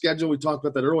staggered schedule. We talked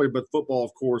about that earlier, but football,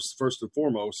 of course, first and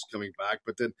foremost, coming back.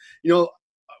 But then,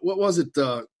 what was it?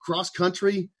 Cross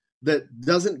country that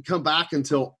doesn't come back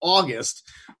until August,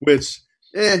 which,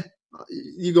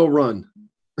 you go run.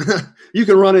 You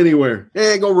can run anywhere.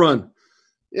 Go run.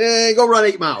 Go run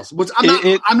 8 miles. Which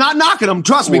I'm not knocking them.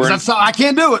 Trust me, because I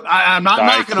can't do it. I'm not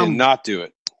knocking them. Not do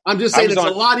it. I'm just saying it's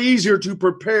a lot easier to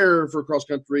prepare for cross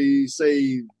country,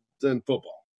 say, than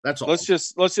football. That's all. Let's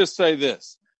just say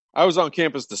this. I was on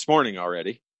campus this morning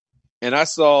already, and I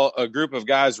saw a group of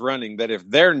guys running that if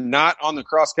they're not on the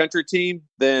cross country team,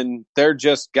 then they're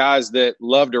just guys that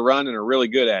love to run and are really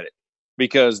good at it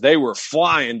because they were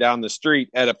flying down the street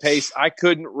at a pace I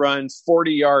couldn't run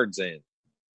 40 yards in.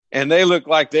 And they looked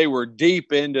like they were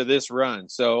deep into this run.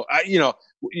 So,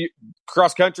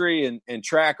 cross country and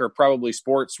track are probably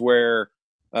sports where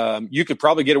you could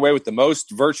probably get away with the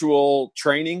most virtual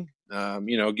training.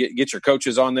 Get your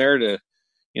coaches on there to,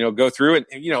 go through it.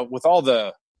 And, with all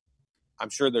the, I'm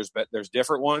sure there's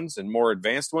different ones and more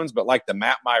advanced ones, but like the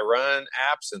Map My Run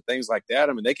apps and things like that.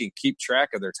 I mean, they can keep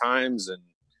track of their times and,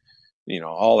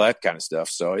 all that kind of stuff.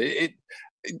 So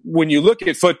when you look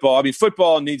at football, I mean,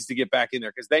 football needs to get back in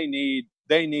there because they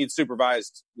need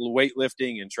supervised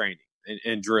weightlifting and training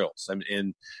and drills.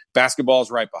 And basketball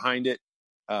is right behind it.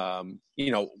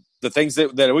 The things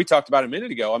that we talked about a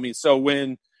minute ago. I mean, so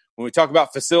when we talk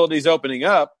about facilities opening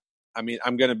up, I mean,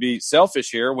 I'm going to be selfish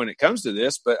here when it comes to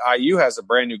this, but IU has a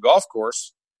brand new golf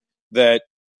course that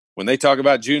when they talk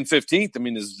about June 15th, I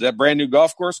mean, is that brand new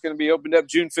golf course going to be opened up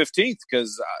June 15th?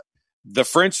 Because the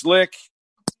French Lick,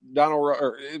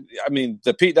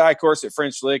 the Pete Dye course at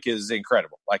French Lick is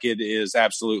incredible. Like it is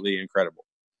absolutely incredible.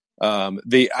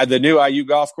 The new IU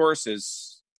golf course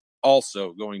is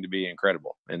also going to be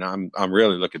incredible, and I'm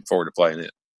really looking forward to playing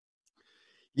it.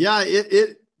 Yeah,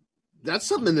 that's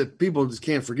something that people just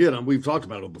can't forget. We've talked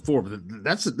about it before, but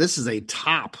this is a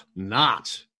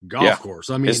top-notch golf course.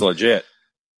 I mean, it's legit.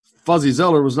 Fuzzy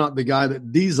Zeller was not the guy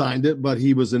that designed it, but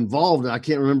he was involved. I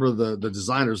can't remember the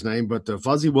designer's name, but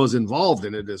Fuzzy was involved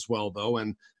in it as well, though.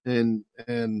 And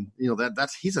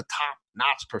that's he's a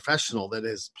top-notch professional that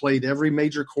has played every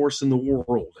major course in the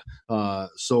world.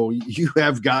 So you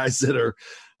have guys that are,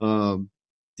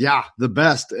 the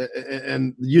best,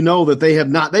 and that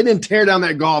they didn't tear down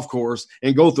that golf course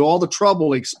and go through all the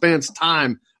trouble, expense,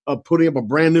 time of putting up a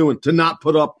brand new one to not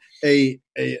put up a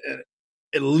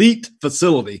elite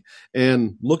facility,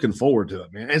 and looking forward to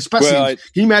it, man. And especially, can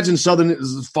you imagine Southern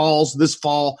Falls this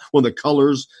fall when the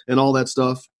colors and all that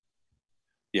stuff?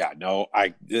 Yeah, no,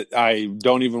 I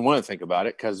don't even want to think about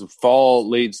it because fall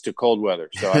leads to cold weather,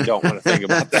 so I don't want to think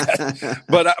about that.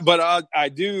 But I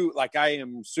do, like, I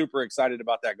am super excited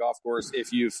about that golf course.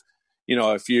 If you've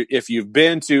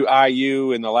been to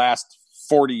IU in the last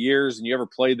 40 years and you ever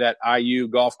played that IU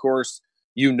golf course,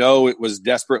 it was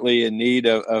desperately in need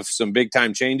of some big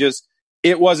time changes.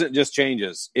 It wasn't just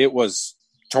changes. It was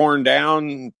torn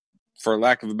down, for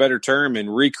lack of a better term,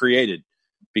 and recreated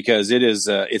because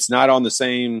it's not on the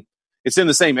same, it's in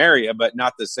the same area, but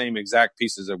not the same exact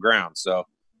pieces of ground. So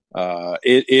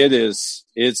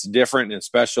it's different and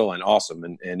special and awesome.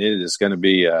 And it is going to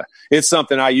be, it's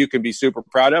something IU can be super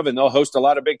proud of, and they'll host a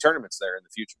lot of big tournaments there in the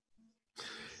future.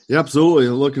 Yeah, absolutely.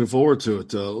 Looking forward to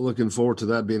it. Looking forward to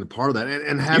that being a part of that.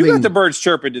 And having you got the birds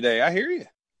chirping today. I hear you.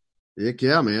 Heck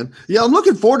yeah, man. Yeah, I'm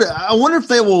looking forward to. I wonder if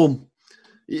they will.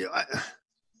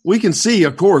 We can see,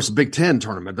 of course, Big Ten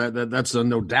tournament. That's a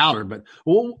no doubter, but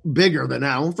bigger than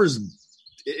that.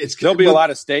 There'll be a lot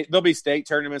of there'll be state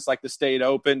tournaments like the State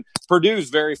Open. Purdue's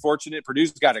very fortunate.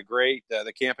 Purdue's got a great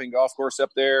the camping golf course up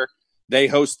there. They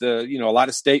host a lot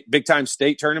of big time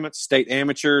state tournaments, state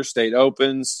amateurs, state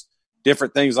opens,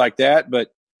 different things like that. But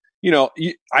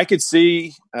I could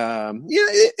see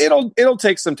it'll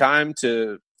take some time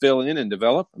to fill in and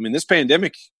develop. I mean, this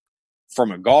pandemic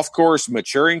from a golf course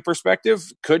maturing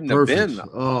perspective, couldn't Perfect. have been.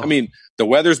 Oh. I mean, the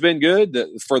weather's been good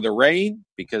for the rain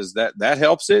because that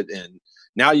helps it. And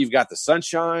now you've got the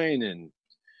sunshine, and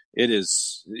it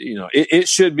is, it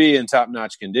should be in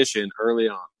top-notch condition early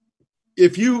on.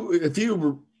 If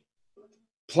you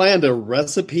planned a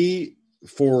recipe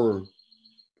for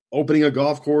opening a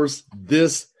golf course,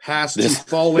 this has to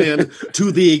fall in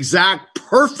to the exact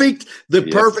perfect,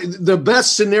 the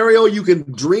best scenario you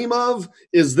can dream of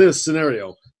is this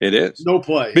scenario. It is no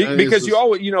play because you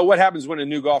always, what happens when a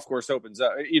new golf course opens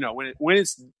up, when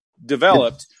it's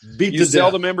developed, you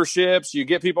sell the memberships, you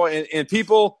get people and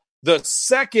people, the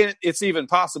second it's even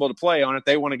possible to play on it,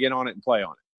 they want to get on it and play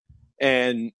on it.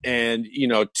 And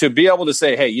to be able to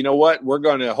say, hey, you know what, we're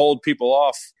going to hold people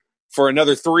off for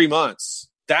another 3 months.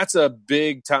 That's a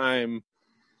big time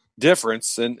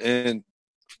difference. And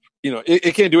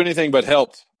it can't do anything but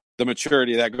help the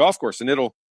maturity of that golf course.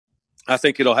 And I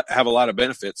think it'll have a lot of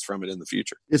benefits from it in the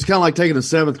future. It's kind of like taking a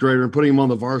 7th grader and putting him on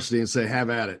the varsity and say, have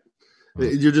at it.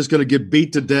 You're just going to get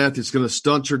beat to death. It's going to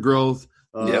stunt your growth.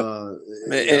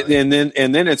 And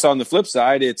then it's on the flip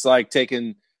side. It's like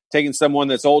taking someone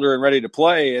that's older and ready to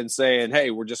play and saying,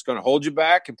 hey, we're just going to hold you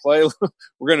back and play.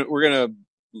 we're going to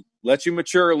let you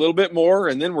mature a little bit more.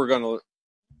 And then we're going to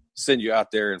send you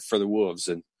out there and for the wolves.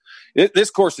 And this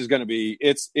course is going to be,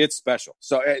 it's special.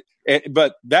 So,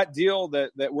 but that deal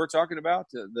that we're talking about,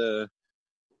 the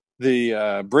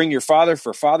bring your father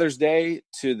for Father's Day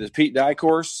to the Pete Dye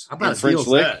course in French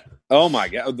Lick. Oh my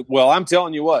God. Well, I'm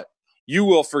telling you what, you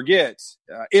will forget.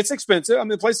 It's expensive. I mean,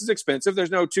 the place is expensive.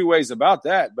 There's no two ways about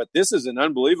that, but this is an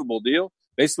unbelievable deal.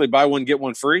 Basically buy one, get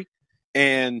one free.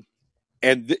 And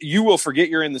you will forget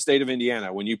you're in the state of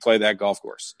Indiana when you play that golf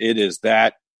course. It is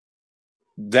that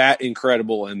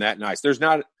incredible and that nice. There's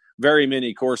not very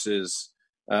many courses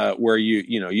where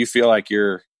you feel like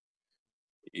you're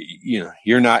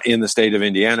not in the state of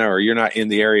Indiana or you're not in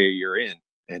the area you're in.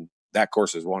 And that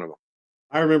course is one of them.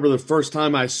 I remember the first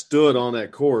time I stood on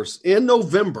that course in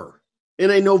November, in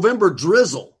a November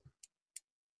drizzle,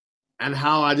 and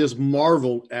how I just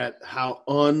marveled at how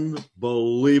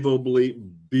unbelievably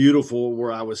beautiful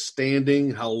where I was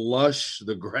standing, how lush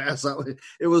the grass.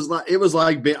 It was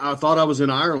like I thought I was in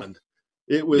Ireland.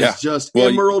 It was just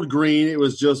emerald green. It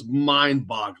was just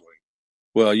mind-boggling.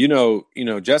 Well,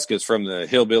 Jessica's from the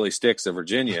hillbilly sticks of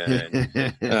Virginia.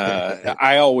 And,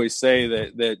 I always say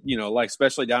that, like,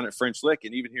 especially down at French Lick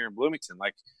and even here in Bloomington,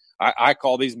 like I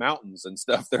call these mountains and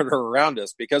stuff that are around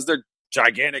us because they're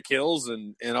gigantic hills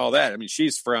and all that. I mean,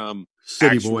 she's from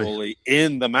City actually boy.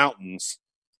 In the mountains.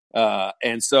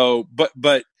 And so,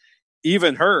 but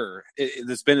even her,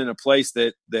 that's been in a place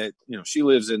that, she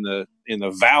lives in the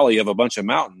valley of a bunch of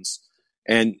mountains.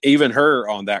 And even her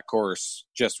on that course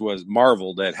just was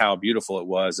marveled at how beautiful it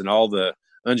was and all the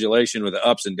undulation with the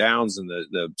ups and downs and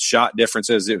the shot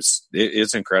differences.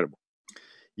 It's incredible.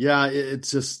 Yeah,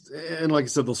 it's just, and like I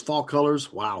said, those fall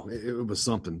colors, wow, it was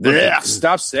something. Yeah,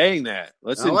 stop saying that.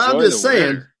 Let's enjoy I'm just saying.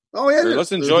 Winter. Oh yeah,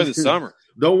 let's enjoy the summer.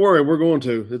 Don't worry, we're going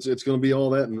to. It's going to be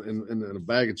all that in a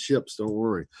bag of chips. Don't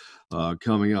worry,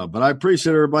 coming up. But I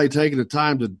appreciate everybody taking the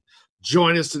time to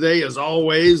join us today. As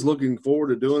always, looking forward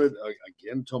to doing it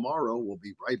again tomorrow. We'll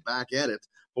be right back at it.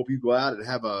 Hope you go out and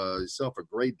have yourself a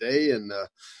great day, and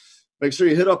make sure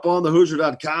you hit up on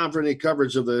thehoosier.com for any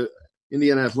coverage of the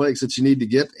Indiana Athletics that you need to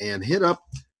get, and hit up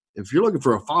if you're looking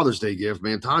for a Father's Day gift.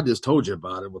 Man, Todd just told you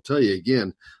about it. We'll tell you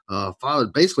again. Father,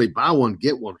 basically buy one,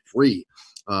 get one free.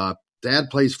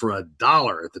 Dad plays for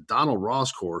 $1 at the Donald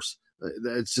Ross course.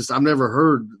 It's just, I've never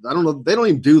heard. I don't know. They don't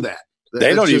even do that.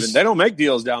 They don't make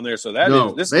deals down there. So they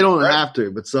don't have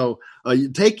to. But so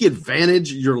you take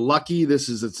advantage. You're lucky. It's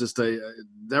just it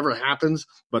never happens.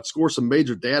 But score some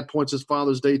major dad points this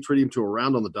Father's Day. Treat him to a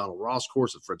round on the Donald Ross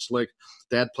course at French Lick.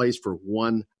 Dad plays for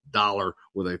 $1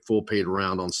 with a full paid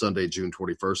round on Sunday, June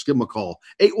 21st. Give him a call.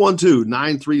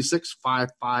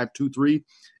 812-936-5523.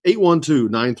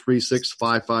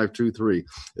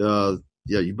 812-936-5523.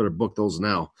 Yeah, you better book those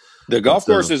now. The golf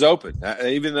course is open.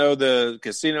 Even though the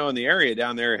casino in the area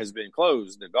down there has been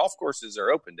closed, the golf courses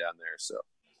are open down there. So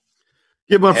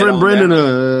give my friend Brendan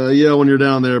a yell when you're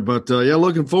down there. But,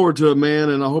 looking forward to it,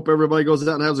 man. And I hope everybody goes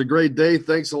out and has a great day.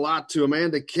 Thanks a lot to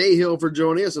Amanda Cahill for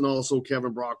joining us, and also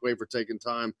Kevin Brockway for taking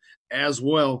time as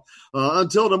well.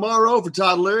 Until tomorrow, for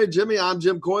Todd, Larry, Jimmy, I'm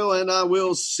Jim Coyle, and I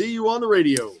will see you on the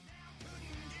radio.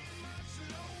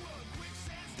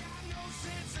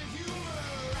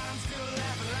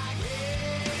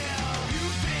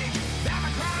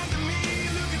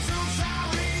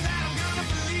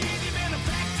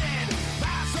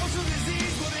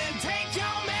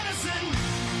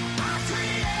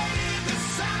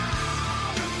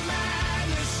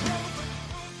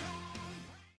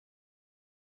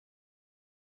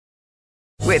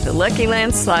 With the Lucky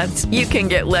Land Slots, you can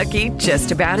get lucky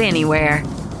just about anywhere.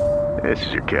 This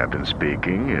is your captain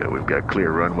speaking. We've got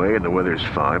clear runway and the weather's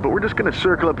fine, but we're just going to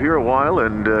circle up here a while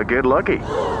and get lucky.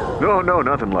 No,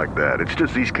 nothing like that. It's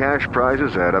just these cash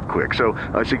prizes add up quick. So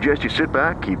I suggest you sit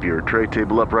back, keep your tray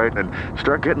table upright, and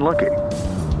start getting lucky.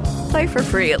 Play for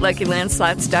free at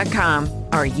LuckyLandSlots.com.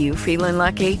 Are you feeling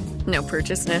lucky? No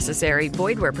purchase necessary.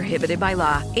 Void where prohibited by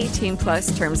law.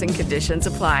 18+ terms and conditions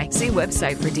apply. See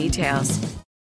website for details.